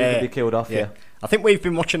 So he could be killed off. Yeah. I think we've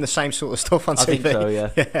been watching the same sort of stuff on I TV. think so.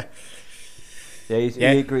 Yeah.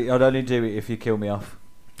 Yeah. He agreed. I'd only do it if you kill me off.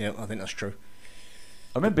 Yeah, I think that's true.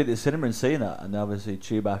 I remember being at the cinema and seeing that, and obviously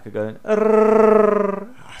Chewbacca going.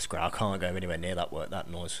 That's great. I can't go anywhere near that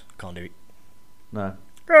noise. Can't do it. No.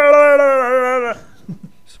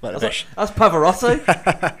 It's about the best. That's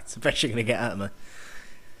Pavarotti. It's the best you're gonna get out of me.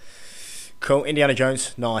 Cool. Indiana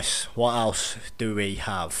Jones. Nice. What else do we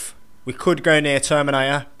have? We could go near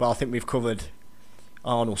Terminator, but I think we've covered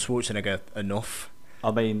Arnold Schwarzenegger enough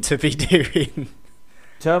I mean, to be doing.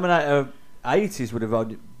 Terminator 80's would have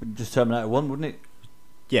been just Terminator 1, wouldn't it?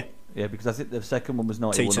 Yeah. Yeah, because I think the second one was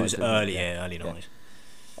 91. T2's 92. early 90s.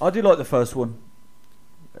 I do like the first one,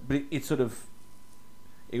 but it sort of,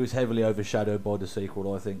 it was heavily overshadowed by the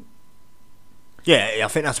sequel, I think. Yeah, I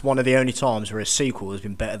think that's one of the only times where a sequel has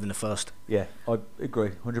been better than the first. Yeah, I agree,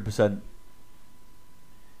 100%.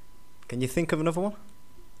 Can you think of another one?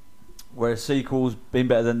 Where a sequel's been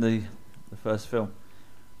better than the first film.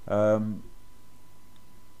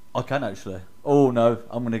 I can actually. Oh no,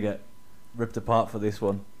 I'm going to get ripped apart for this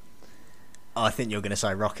one. I think you're going to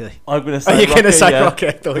say Rocky. I'm going to say Are you Rocky, going to say yeah, Rocky?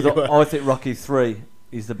 I thought you were. I think Rocky 3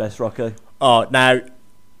 is the best Rocky. Oh, now,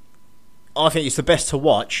 I think it's the best to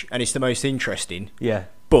watch and it's the most interesting, Yeah,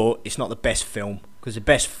 but it's not the best film, because the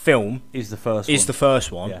best film is the first is one. the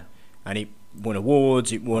first one, Yeah, and it won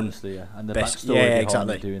awards, it won honestly, yeah. And the best, backstory yeah, behind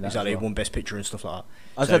exactly, it doing that exactly, as it well. won best picture and stuff like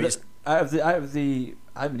I that. said So that out of the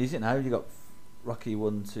how many is it now? You got Rocky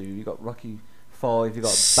 1, 2, you got Rocky 5, you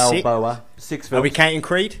got Six. Balboa, 6 are films. we counting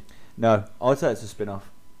Creed? No, I'd say it's a spin-off.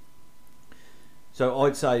 So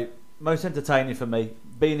I'd say most entertaining for me,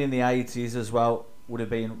 being in the 80s as well, would have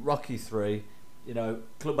been Rocky 3. You know,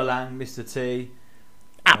 Clubber Lang, Mr. T.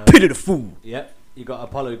 Pity the fool. Yep. You got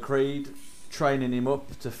Apollo Creed training him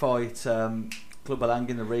up to fight Clubber Lang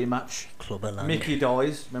in the rematch. Clubber Lang. Mickey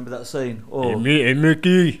dies. Remember that scene? Oh, Hey,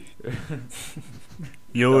 Mickey.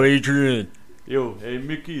 Yo, Adrian. yo, hey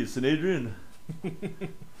Mickey, it's an Adrian.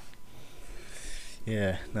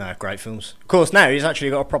 Yeah, no, great films. Of course, now he's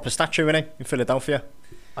actually got a proper statue in Philadelphia.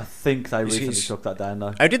 I think they Is he- recently took that down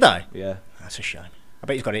though. Oh, did they? Yeah. That's a shame. I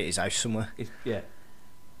bet he's got it at his house somewhere. Yeah.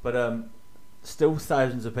 But still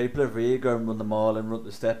thousands of people every year go and run the mile and run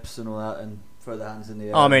the steps and all that and throw their hands in the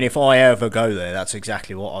air. I mean, if I ever go there, that's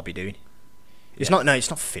exactly what I'll be doing. It's not. No, it's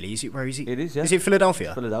not Philly. Is it? Where is it? It is, yeah. Is it Philadelphia?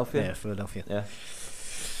 It's Philadelphia. Yeah, Philadelphia. Yeah.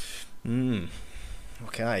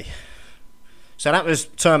 Okay. So that was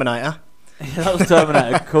Terminator. That was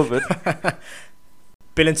Terminator covered.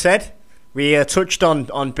 Bill and Ted. We touched on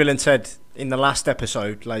Bill and Ted in the last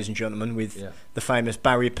episode, ladies and gentlemen, with the famous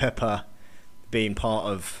Barry Pepper being part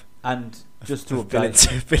of. And just to Bill and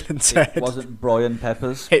update, Bill and Ted. it wasn't Brian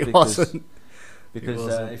Peppers. It wasn't. Because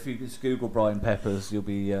wasn't. if you just Google Brian Peppers, you'll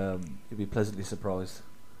be pleasantly surprised.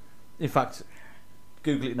 In fact,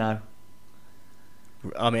 Google it now.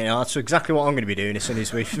 I mean, that's exactly what I'm going to be doing as soon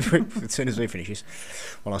as we finish this.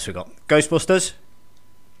 What else we got? Ghostbusters.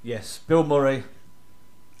 Yes, Bill Murray.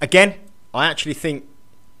 Again, I actually think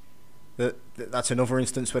that's another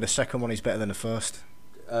instance where the second one is better than the first.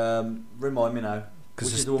 Remind me now.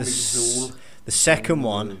 Which is the one with Zool? The second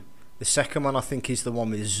one, I think, is the one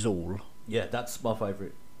with Zool. Yeah, that's my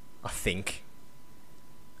favourite. I think.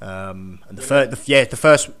 And the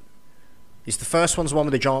first. Is the first one's the one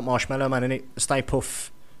with the giant marshmallow man in it? The Stay Puft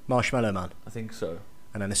Marshmallow Man. I think so.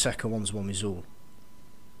 And then the second one's the one with Zool.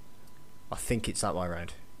 I think it's that way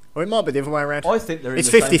around. Or it might be the other way around. I think they're in It's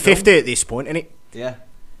the same 50-50 film. at this point, isn't it? Yeah.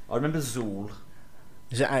 I remember Zool.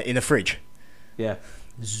 Is it out in the fridge? Yeah.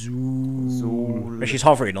 Zool. Where she's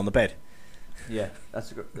hovering on the bed. Yeah,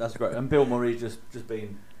 that's great. And Bill Murray just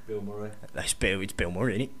being Bill Murray. It's Bill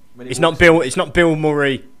Murray, isn't it? It's not Bill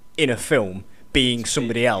Murray in a film being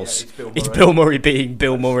somebody else. Yeah, it's Bill Murray being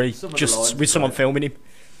Bill Murray, just with someone filming him.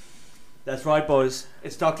 That's right, boys.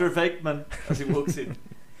 It's Dr. Venkman as he walks in.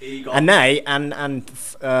 And I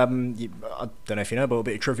don't know if you know, but a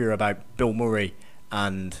bit of trivia about Bill Murray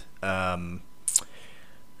and oh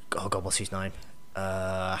God, what's his name?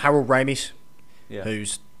 Harold Ramis,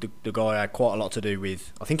 who's the guy I had quite a lot to do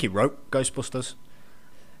with. I think he wrote Ghostbusters.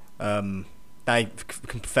 They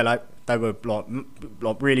fell out. They were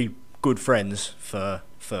like really good friends for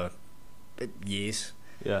years.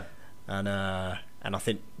 Yeah. And I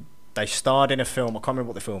think they starred in a film. I can't remember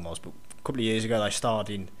what the film was, but a couple of years ago they starred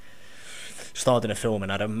in a film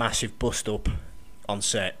and had a massive bust up on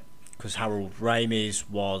set because Harold Ramis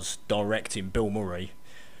was directing Bill Murray.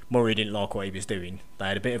 Murray didn't like what he was doing. They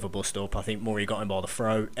had a bit of a bust up. I think Murray got him by the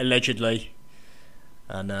throat, allegedly,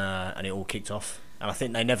 and it all kicked off. And I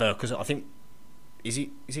think they never, because I think is it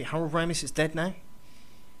Harold Ramis that's dead now?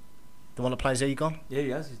 The one that plays Egon? Yeah, he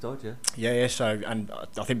has. He's died. Yeah. Yeah. So, and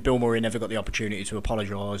I think Bill Murray never got the opportunity to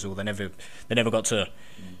apologise, or they never got to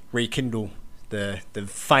rekindle the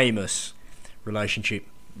famous relationship,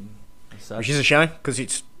 which is a shame because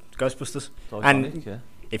it's Ghostbusters. And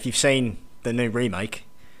if you've seen the new remake,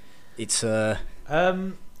 it's I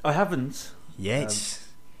haven't. Yeah,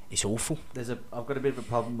 it's awful. I've got a bit of a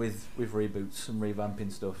problem with reboots and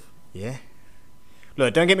revamping stuff. Yeah.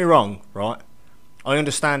 Look, don't get me wrong, right? I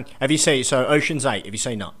understand. Have you seen so Ocean's 8? Have you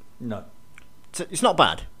seen that? No. It's not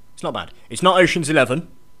bad. It's not bad. It's not Ocean's 11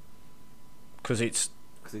 because it's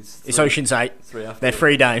Ocean's 8. They're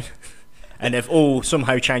 3 down, and they've all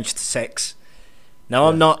somehow changed to sex. Now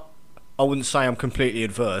I wouldn't say I'm completely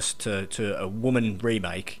adverse to a woman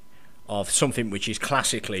remake of something which is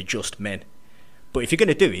classically just men. But if you're going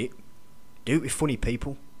to do it with funny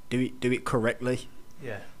people. Do it correctly.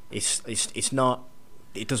 Yeah. It's not.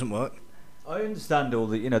 It doesn't work. I understand all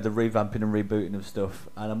the the revamping and rebooting of stuff,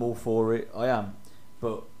 and I'm all for it. I am,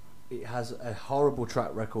 but it has a horrible track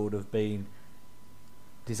record of being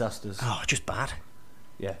disasters. Oh, just bad.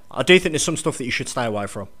 Yeah. I do think there's some stuff that you should stay away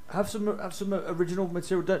from. Have some original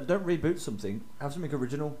material. Don't reboot something. Have something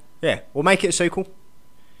original. Yeah, or make it a sequel.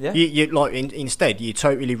 Yeah. You like instead you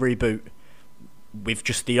totally reboot with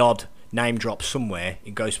just the odd name drop somewhere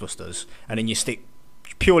in Ghostbusters, and then you stick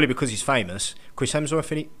purely because he's famous Chris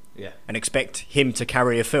Hemsworth in it. Yeah. And expect him to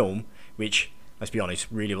carry a film, which, let's be honest,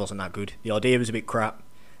 really wasn't that good. The idea was a bit crap.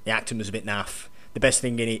 The acting was a bit naff. The best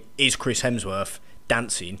thing in it is Chris Hemsworth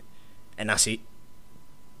dancing, and that's it.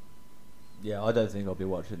 Yeah, I don't think I'll be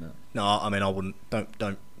watching that. No, I mean I wouldn't.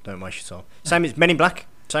 Don't waste your time. Same as Men in Black.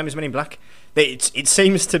 It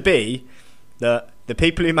seems to be that the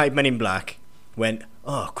people who made Men in Black went,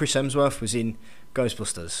 oh, Chris Hemsworth was in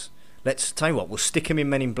Ghostbusters. Let's tell you what, we'll stick him in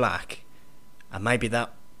Men in Black, and maybe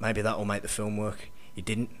that will make the film work. It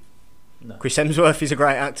didn't. No. Chris Hemsworth is a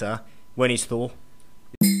great actor when he's Thor.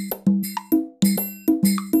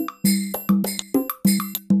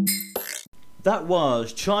 That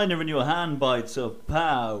was China in Your Hand Bites of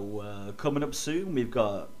Pow. Coming up soon, we've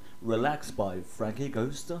got Relax by Frankie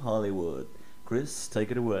Goes to Hollywood. Chris,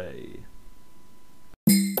 take it away.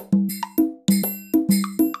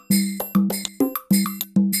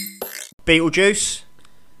 Beetlejuice.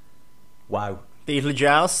 Wow.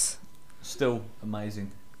 Beetlejuice. Still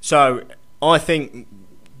amazing. So, I think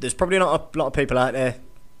there's probably not a lot of people out there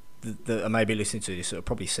that are maybe listening to this that have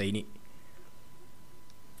probably seen it.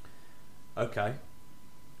 Okay.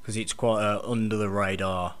 Because it's quite under the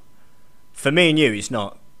radar. For me and you, it's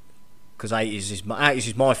not. Because 80's is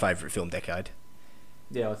my favourite film decade.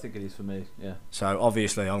 Yeah, I think it is for me, yeah. So,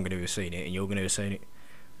 obviously, I'm going to have seen it and you're going to have seen it.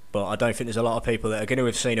 But I don't think there's a lot of people that are going to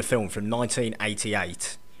have seen a film from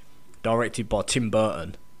 1988 directed by Tim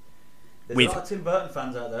Burton. There's a lot of Tim Burton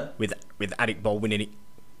fans out there. With Alec Baldwin in it.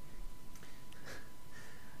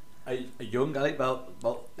 A young Alec Baldwin.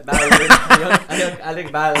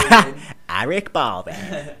 Alec Baldwin. Alec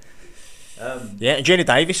Baldwin. Yeah, and Gina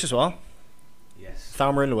Davis as well. Yes.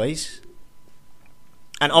 Thelma and Louise.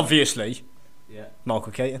 And obviously, yeah,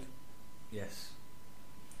 Michael Keaton. Yes.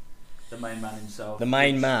 The main man himself. The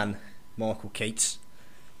main man, Michael Keaton.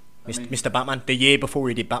 Mr. Batman, the year before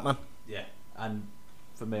he did Batman. Yeah, and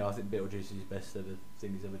for me, I think Beetlejuice is his best ever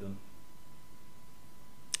thing he's ever done.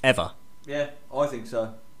 Ever? Yeah, I think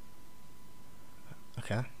so.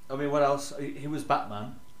 Okay. I mean, what else? He was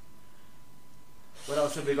Batman. What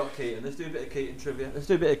else have we got, Keaton? Let's do a bit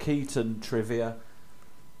of Keaton trivia.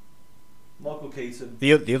 Michael Keaton.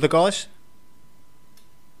 The other guys?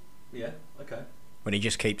 Yeah. Okay. When he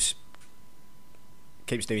just keeps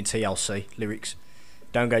doing TLC lyrics.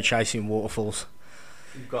 Don't go chasing waterfalls.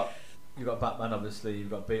 You've got Batman, obviously. You've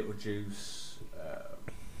got Beetlejuice.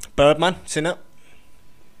 Birdman, seen it?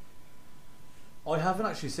 I haven't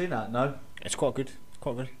actually seen that. No. It's quite good. It's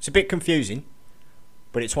quite good. It's a bit confusing,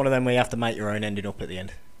 but it's one of them where you have to make your own ending up at the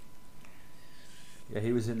end. Yeah,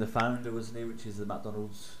 he was in The Founder, wasn't he? Which is the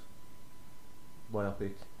McDonald's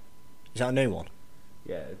biopic. Is that a new one?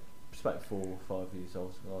 Yeah, it's about 4 or 5 years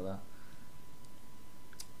old, something like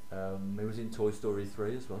that. He was in Toy Story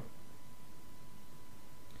 3 as well.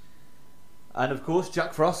 And of course,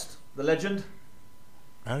 Jack Frost, the legend.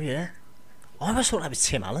 Oh yeah. I always thought that was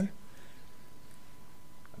Tim Allen.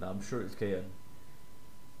 No, I'm sure it's Keaton.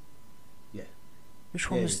 Yeah.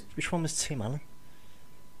 Which one was Tim Allen?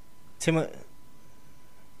 I'm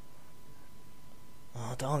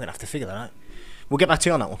gonna have to figure that out. We'll get back to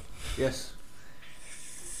you on that one. Yes.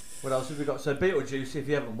 What else have we got? So Beetlejuice, if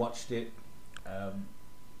you haven't watched it,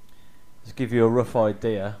 just give you a rough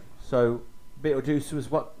idea. So Beetlejuice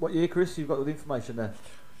was what year, Chris? You've got all the information there.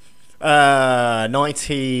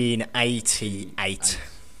 1988.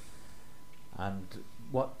 And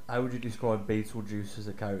how would you describe Beetlejuice as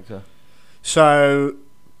a character? So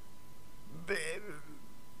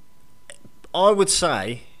I would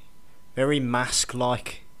say very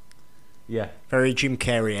mask-like. Yeah. Very Jim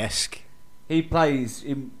Carrey-esque. He plays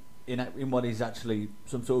in what is actually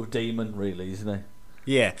some sort of demon, really, isn't he?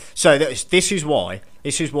 Yeah. So this is why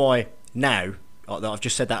now that I've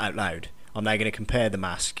just said that out loud, I'm now going to compare the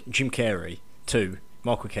mask, Jim Carrey, to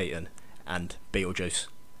Michael Keaton and Beetlejuice.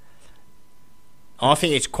 I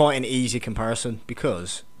think it's quite an easy comparison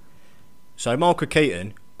because Michael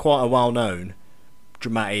Keaton, quite a well-known,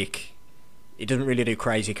 dramatic. He doesn't really do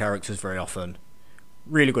crazy characters very often.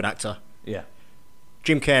 Really good actor. Yeah.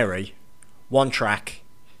 Jim Carrey, one track,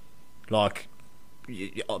 like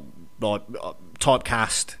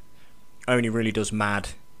typecast, only really does mad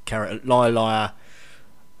character. Liar,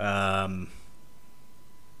 The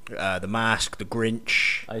Mask, The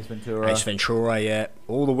Grinch, Ace Ventura, yeah,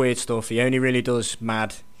 all the weird stuff. He only really does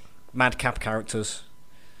madcap characters.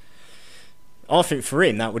 I think for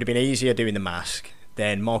him that would have been easier doing The Mask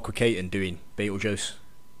than Michael Keaton doing Beetlejuice.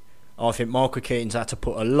 I think Michael Keaton's had to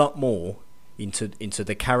put a lot more into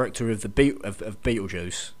the character of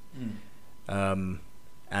Beetlejuice, and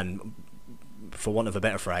for want of a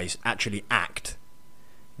better phrase, actually act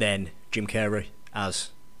than Jim Carrey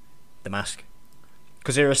as The Mask,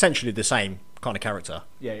 because they're essentially the same kind of character.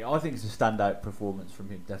 Yeah, I think it's a standout performance from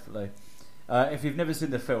him, definitely. If you've never seen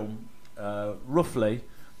the film, roughly,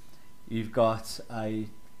 you've got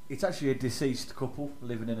it's actually a deceased couple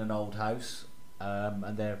living in an old house,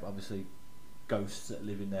 and they're obviously ghosts that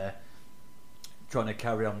live in there, trying to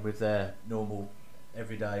carry on with their normal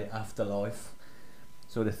everyday afterlife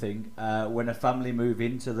sort of thing. When a family move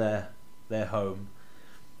into their home,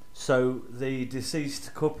 so the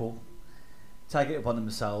deceased couple take it upon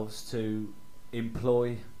themselves to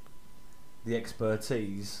employ the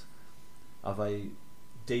expertise of a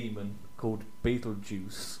demon called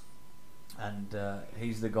Beetlejuice, and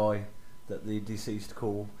he's the guy that the deceased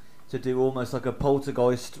call to do almost like a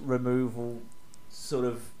poltergeist removal sort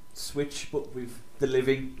of switch, but with the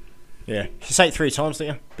living. Yeah, you say it 3 times, don't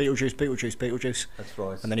you? Beetlejuice, Beetlejuice, Beetlejuice. That's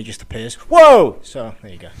right. And then he just appears. Whoa! So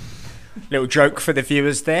there you go. Little joke for the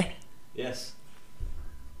viewers there. Yes.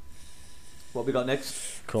 What we got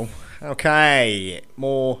next? Cool. Okay,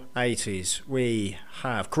 more 80s. We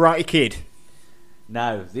have Karate Kid.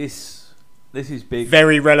 Now this is big.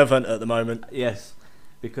 Very relevant at the moment. Yes,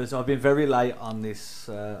 because I've been very late on this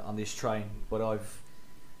train, but I've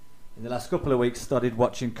in the last couple of weeks started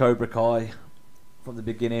watching Cobra Kai from the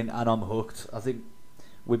beginning, and I'm hooked. I think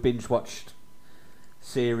we binge watched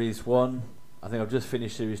series 1. I think I've just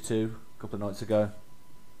finished series 2 a couple of nights ago.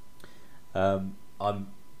 I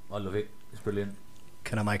love it. It's brilliant.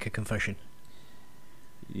 Can I make a confession?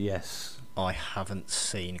 Yes. I haven't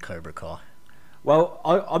seen Cobra Kai. Well,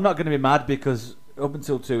 I'm not going to be mad because up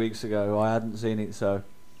until 2 weeks ago I hadn't seen it. So,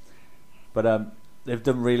 but they've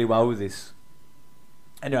done really well with this.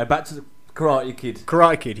 Anyway, back to the Karate Kid.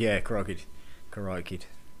 Karate Kid, yeah, Karate Kid.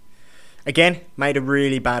 Again, made a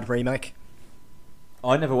really bad remake.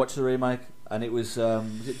 I never watched the remake, and it was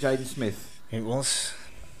it Jaden Smith? It was.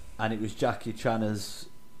 And it was Jackie Chan as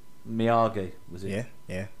Miyagi, was it?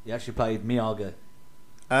 Yeah. He actually played Miyagi.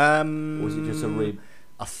 Or was it just a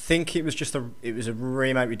I think it was a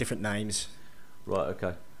remake with different names. Right,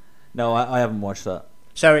 okay. No, I haven't watched that.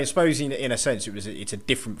 So I suppose in a sense it's a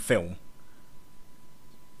different film.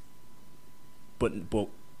 But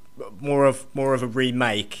more of a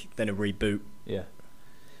remake than a reboot. Yeah.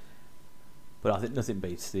 But I think nothing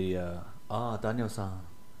beats the Daniel-san.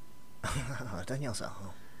 Daniel's at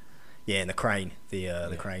home. Yeah, and the crane,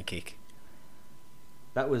 the crane kick.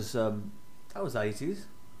 That was 80s.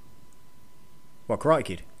 What, Karate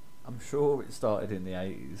Kid? I'm sure it started in the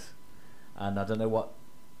 80s, and I don't know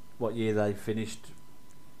what year they finished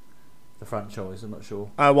the franchise. I'm not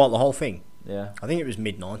sure. Oh, what, the whole thing? Yeah. I think it was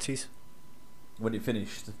mid-90s. When it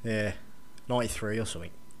finished. Yeah, 93 or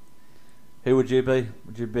something. Who would you be?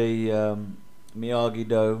 Would you be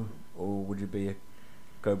Miyagi-Do, or would you be a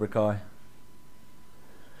Cobra Kai?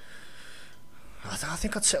 I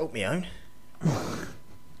think I'd set up my own.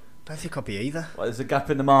 Don't think I'd be either. Well, there's a gap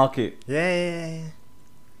in the market. Yeah.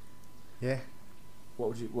 What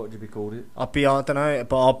would you be called it? I don't know,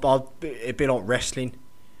 but it'd be like wrestling.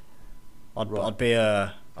 I'd be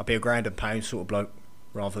a ground and pound sort of bloke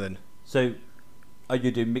rather than. So,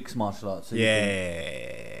 you do mixed martial arts? So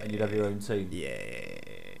yeah. And you'd have your own team. Yeah.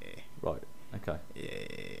 Right. Okay.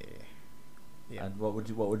 Yeah. And what would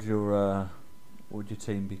your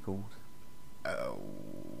team be called? Oh,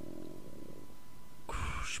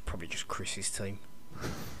 probably just Chris's team.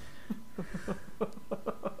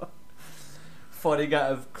 Fighting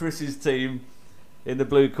out of Chris's team in the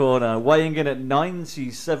blue corner, weighing in at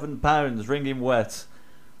 97 pounds, ringing wet.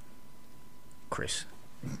 Chris.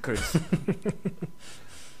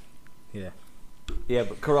 Yeah. Yeah,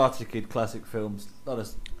 but Karate Kid, classic films, lot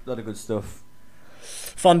of good stuff.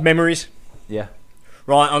 Fond memories. Yeah.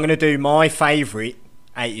 Right, I'm going to do my favourite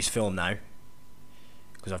 80s film now,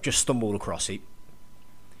 because I've just stumbled across it,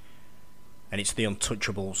 and it's The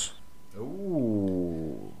Untouchables.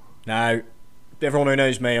 Ooh. Now, everyone who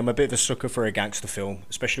knows me, I'm a bit of a sucker for a gangster film,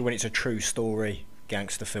 especially when it's a true story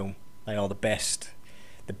gangster film. They are the best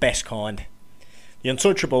kind. The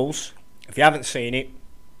Untouchables, if you haven't seen it,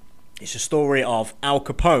 it's a story of Al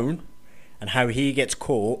Capone and how he gets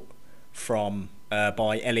caught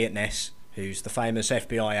by Elliot Ness, who's the famous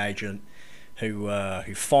FBI agent who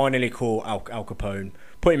finally caught Al Capone,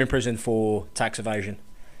 put him in prison for tax evasion.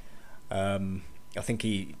 I'm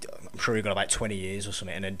sure he got about 20 years or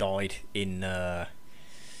something, and then died in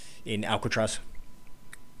Alcatraz.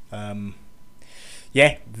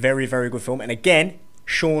 Yeah, very, very good film. And again,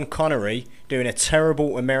 Sean Connery doing a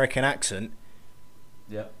terrible American accent.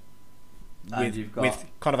 Yeah. With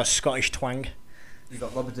kind of a Scottish twang. You've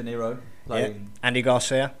got Robert De Niro playing Andy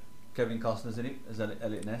Garcia. Kevin Costner's in it as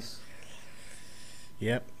Elliot Ness.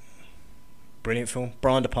 Yep. Brilliant film.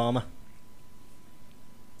 Brian De Palma.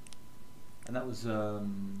 And that was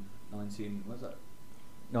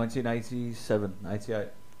 1987, 88.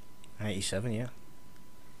 87, yeah.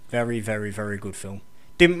 Very, very, very good film.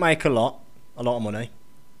 Didn't make a lot of money,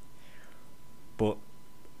 but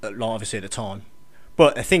a lot obviously at the time.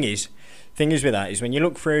 But the thing is with that is when you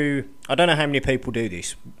look through, I don't know how many people do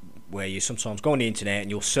this, where you sometimes go on the internet and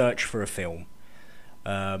you'll search for a film,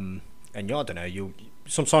 and I don't know,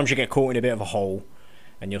 sometimes you get caught in a bit of a hole,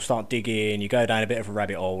 and you'll start digging, you go down a bit of a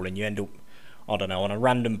rabbit hole, and you end up, I don't know, on a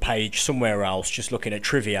random page somewhere else, just looking at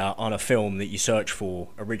trivia on a film that you searched for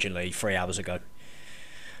originally 3 hours ago.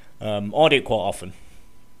 I do it quite often.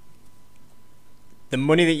 The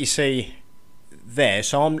money that you see there,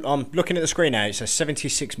 so I'm looking at the screen now, it says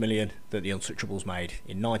 76 million that The Untouchables made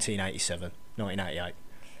in 1988.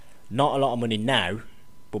 Not a lot of money now,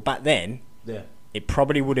 but back then, it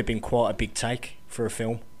probably would have been quite a big take for a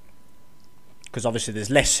film. Because obviously there's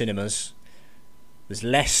less cinemas, there's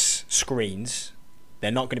less screens,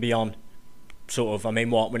 they're not going to be on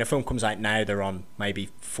when a film comes out now, they're on maybe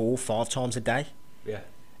 4-5 times a day. Yeah.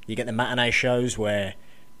 You get the matinee shows where,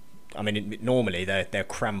 normally they're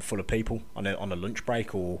crammed full of people on a lunch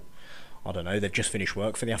break, or I don't know, they've just finished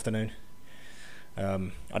work for the afternoon.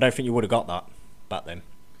 I don't think you would have got that back then.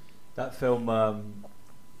 That film,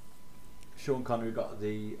 Sean Connery got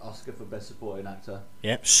the Oscar for Best Supporting Actor.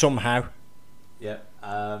 Yeah, somehow. Yeah.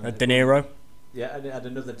 De Niro. Yeah, and it had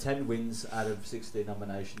another 10 wins out of 16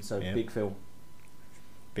 nominations, so big film.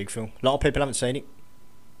 Big film. A lot of people haven't seen it.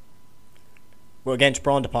 Well, against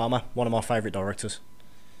Brian De Palma, one of my favourite directors.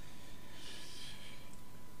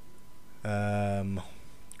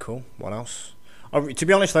 Cool. What else? To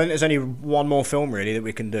be honest, I think there's only one more film really that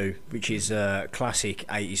we can do, which is a classic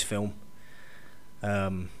 80s film.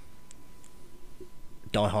 Die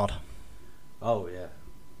Hard. Oh yeah.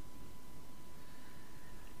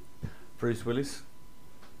 Bruce Willis.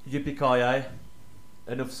 Yippee-ki-yay.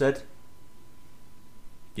 Enough said.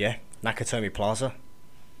 Yeah. Nakatomi Plaza.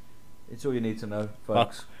 It's all you need to know,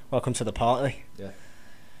 folks. Welcome to the party. Yeah.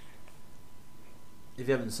 If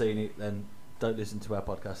you haven't seen it, then don't listen to our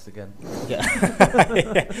podcast again.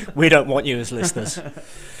 Yeah. We don't want you as listeners.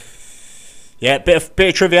 Yeah, bit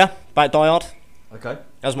of trivia about Die Hard, Okay.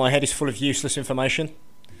 as my head is full of useless information.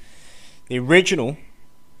 The original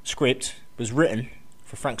script was written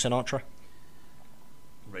for Frank Sinatra.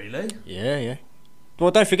 Really? Yeah.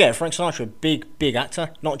 Well, don't forget, Frank Sinatra, big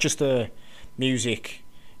actor, not just a musical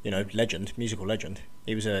legend.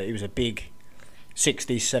 He was a big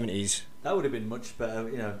 60s, 70s. That would have been much better,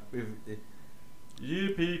 you know, with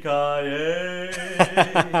Yippee-ki-yay!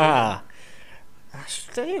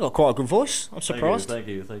 You got quite a good voice. I'm surprised. Thank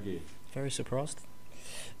you. Very surprised.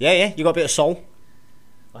 Yeah. You got a bit of soul.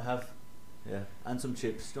 I have, yeah, and some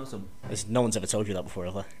chips. Do you want some? No one's ever told you that before,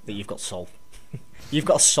 ever. That you've got soul. You've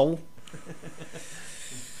got a soul.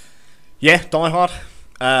 Yeah, Die Hard,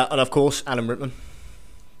 and of course Alan Rickman,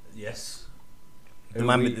 Yes. the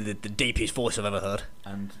man with the deepest voice I've ever heard.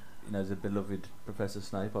 And you know the beloved Professor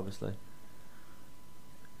Snape, obviously.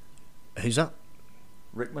 Who's that?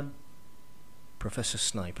 Rickman. Professor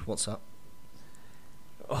Snape. What's that?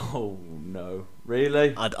 Oh no,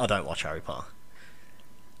 really? I don't watch Harry Potter.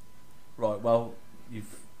 Right. Well,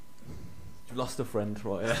 you've lost a friend,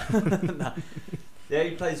 right? Yeah. Nah. Yeah,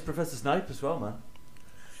 he plays Professor Snape as well, man.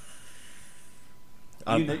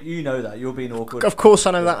 You know that. You're being awkward. Of course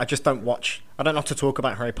I know that. I just don't watch. I don't have to talk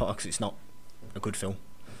about Harry Potter because it's not a good film.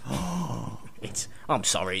 I'm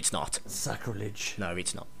sorry, it's not. Sacrilege. No,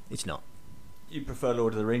 it's not. It's not. You prefer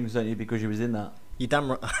Lord of the Rings, don't you? Because you was in that. You damn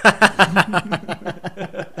right.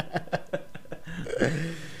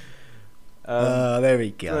 There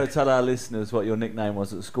we Do you want go. to tell our listeners what your nickname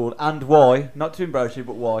was at school and why? Not to embarrass you,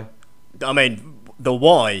 but why? I mean, the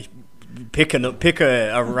why. Pick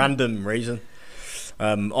a random reason.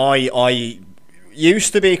 I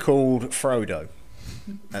used to be called Frodo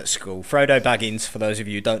at school. Frodo Baggins, for those of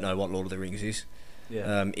you who don't know what Lord of the Rings is,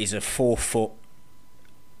 is a 4-foot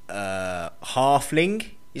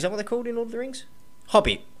halfling. Is that what they're called in Lord of the Rings?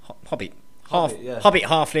 Hobbit, Hobbit, yeah. Hobbit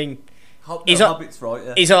halfling. Hobbit's right.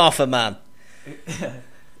 Yeah. He's half a man.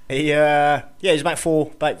 He's about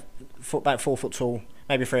 4 foot tall,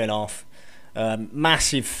 maybe 3.5.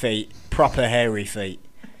 Massive feet, proper hairy feet.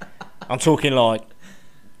 I'm talking like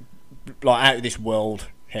out of this world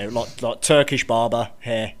hair, like Turkish barber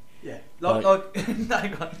hair. Yeah, like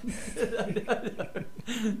hang on.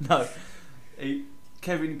 No,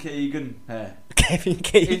 Kevin Keegan hair. Kevin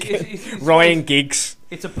Keegan, it's Ryan Giggs.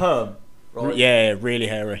 It's a perm, right? Yeah, really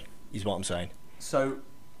hairy is what I'm saying. So,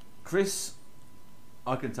 Chris,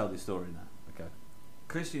 I can tell this story now. Okay,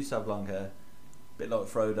 Chris used to have long hair, a bit like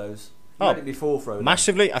Frodo's. You had it before Frodo.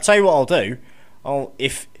 Massively. I tell you what I'll do.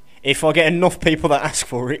 If I get enough people that ask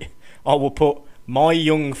for it, I will put my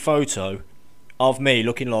young photo of me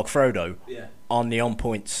looking like Frodo on the On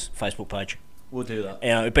Points Facebook page. We'll do that.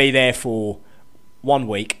 It'll be there for 1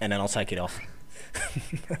 week and then I'll take it off.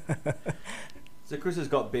 So Chris has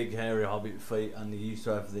got big hairy hobbit feet, and he used to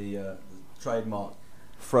have the trademark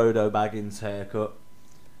Frodo Baggins haircut.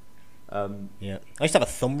 Yeah, I used to have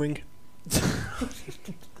a thumb ring.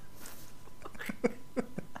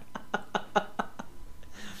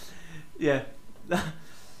 Yeah.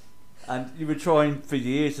 And you were trying for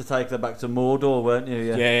years to take that back to Mordor, weren't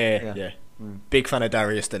you? Yeah. Big fan of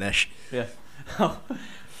Darius Dinesh. Yeah.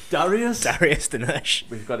 Darius Dinesh.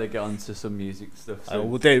 We've got to get onto some music stuff.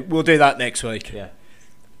 We'll do that next week. Yeah.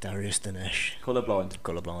 Darius Dinesh.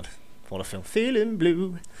 Colourblind. What a film. Feeling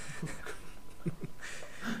blue.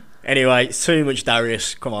 Anyway, it's too much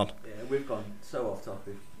Darius. Come on. Yeah, we've gone so off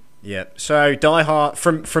topic. Yeah. So Die Hard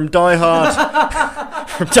from Die Hard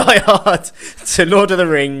from Die Hard to Lord of the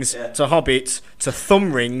Rings to Hobbit to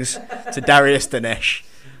thumb rings to Darius Dinesh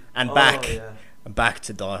and back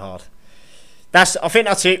to Die Hard. I think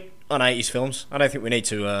that's it on 80s films. I don't think we need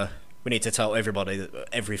to tell everybody that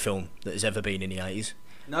every film that has ever been in the 80s.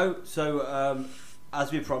 No. So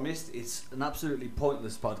as we promised, it's an absolutely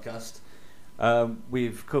pointless podcast.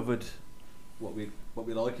 We've covered what we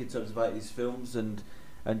like in terms of 80s films and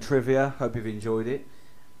trivia. Hope you've enjoyed it.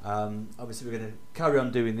 Obviously we're going to carry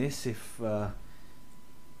on doing this if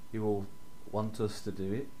you all want us to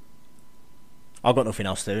do it. I've got nothing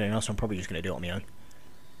else to do, so I'm probably just going to do it on my own.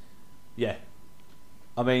 Yeah.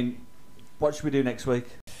 I mean, what should we do next week?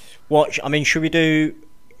 Should we do...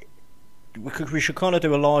 We should kind of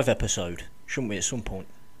do a live episode, shouldn't we, at some point?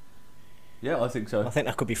 Yeah, I think so. I think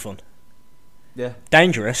that could be fun. Yeah.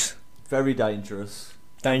 Dangerous. Very dangerous.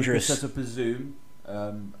 Dangerous. We could set up a Zoom.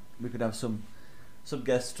 We could have some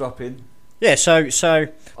guests drop in. Yeah, so I'd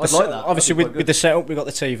like that. Obviously, with the setup, we've got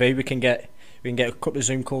the TV. We can get a couple of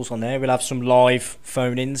Zoom calls on there. We'll have some live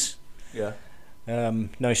phone-ins. Yeah.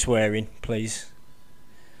 No swearing, please.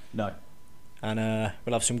 No. And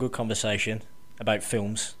we'll have some good conversation about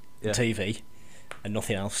films and TV and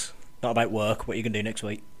nothing else. not about work. What you can do next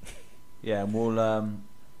week? Yeah, and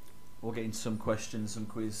we'll get into some questions, some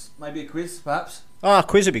quiz, maybe a quiz, perhaps. Ah,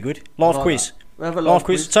 quiz would be good. Live Like quiz. that. We'll have a Live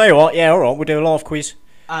quiz. Tell you what, yeah, all right, we'll do a live quiz.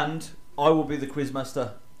 And I will be the quiz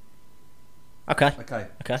master. Okay.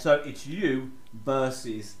 Okay. So it's you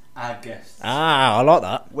versus our guests. Ah, I like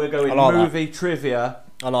that. We're going like movie trivia.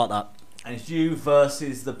 I like that. And it's you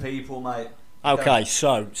versus the people, mate. Okay,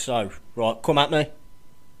 so right, come at me.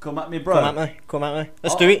 Come at me, bro. Come at me.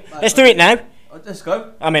 Let's do it. Let's do it now. Let's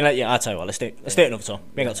go. I mean, yeah, I'll tell you what. Let's do it. Let's do it another time.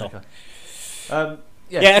 We ain't got time. Okay.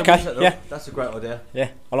 Yeah, okay. Yeah. That's a great idea.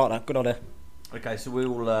 Yeah, I like that. Good idea. Okay, so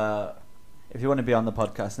we'll, if you want to be on the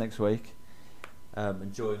podcast next week,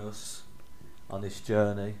 and join us on this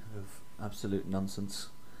journey of absolute nonsense,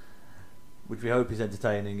 which we hope is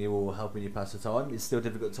entertaining you or helping you pass the time. It's still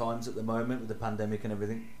difficult times at the moment with the pandemic and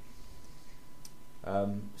everything.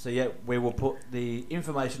 So yeah, we will put the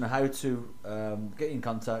information on how to get in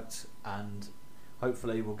contact, and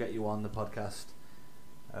hopefully we'll get you on the podcast,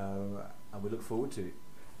 and we look forward to it.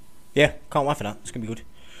 Yeah, can't wait for that. It's going to be good.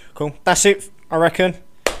 Cool. That's it, I reckon.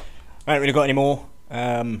 I ain't really got any more.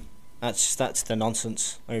 That's the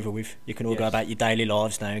nonsense over with. You can all go about your daily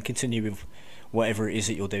lives now and continue with whatever it is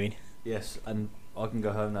that you're doing. Yes, and I can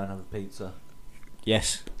go home now and have a pizza.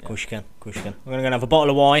 Yes, of course you can. Of course you can. I'm going to go have a bottle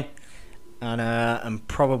of wine and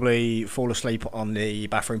probably fall asleep on the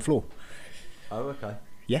bathroom floor. Oh, okay.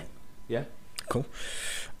 Yeah. Yeah. Cool.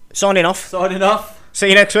 Signing off. Signing off. See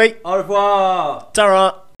you next week. Au revoir.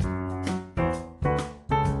 Ta-ra.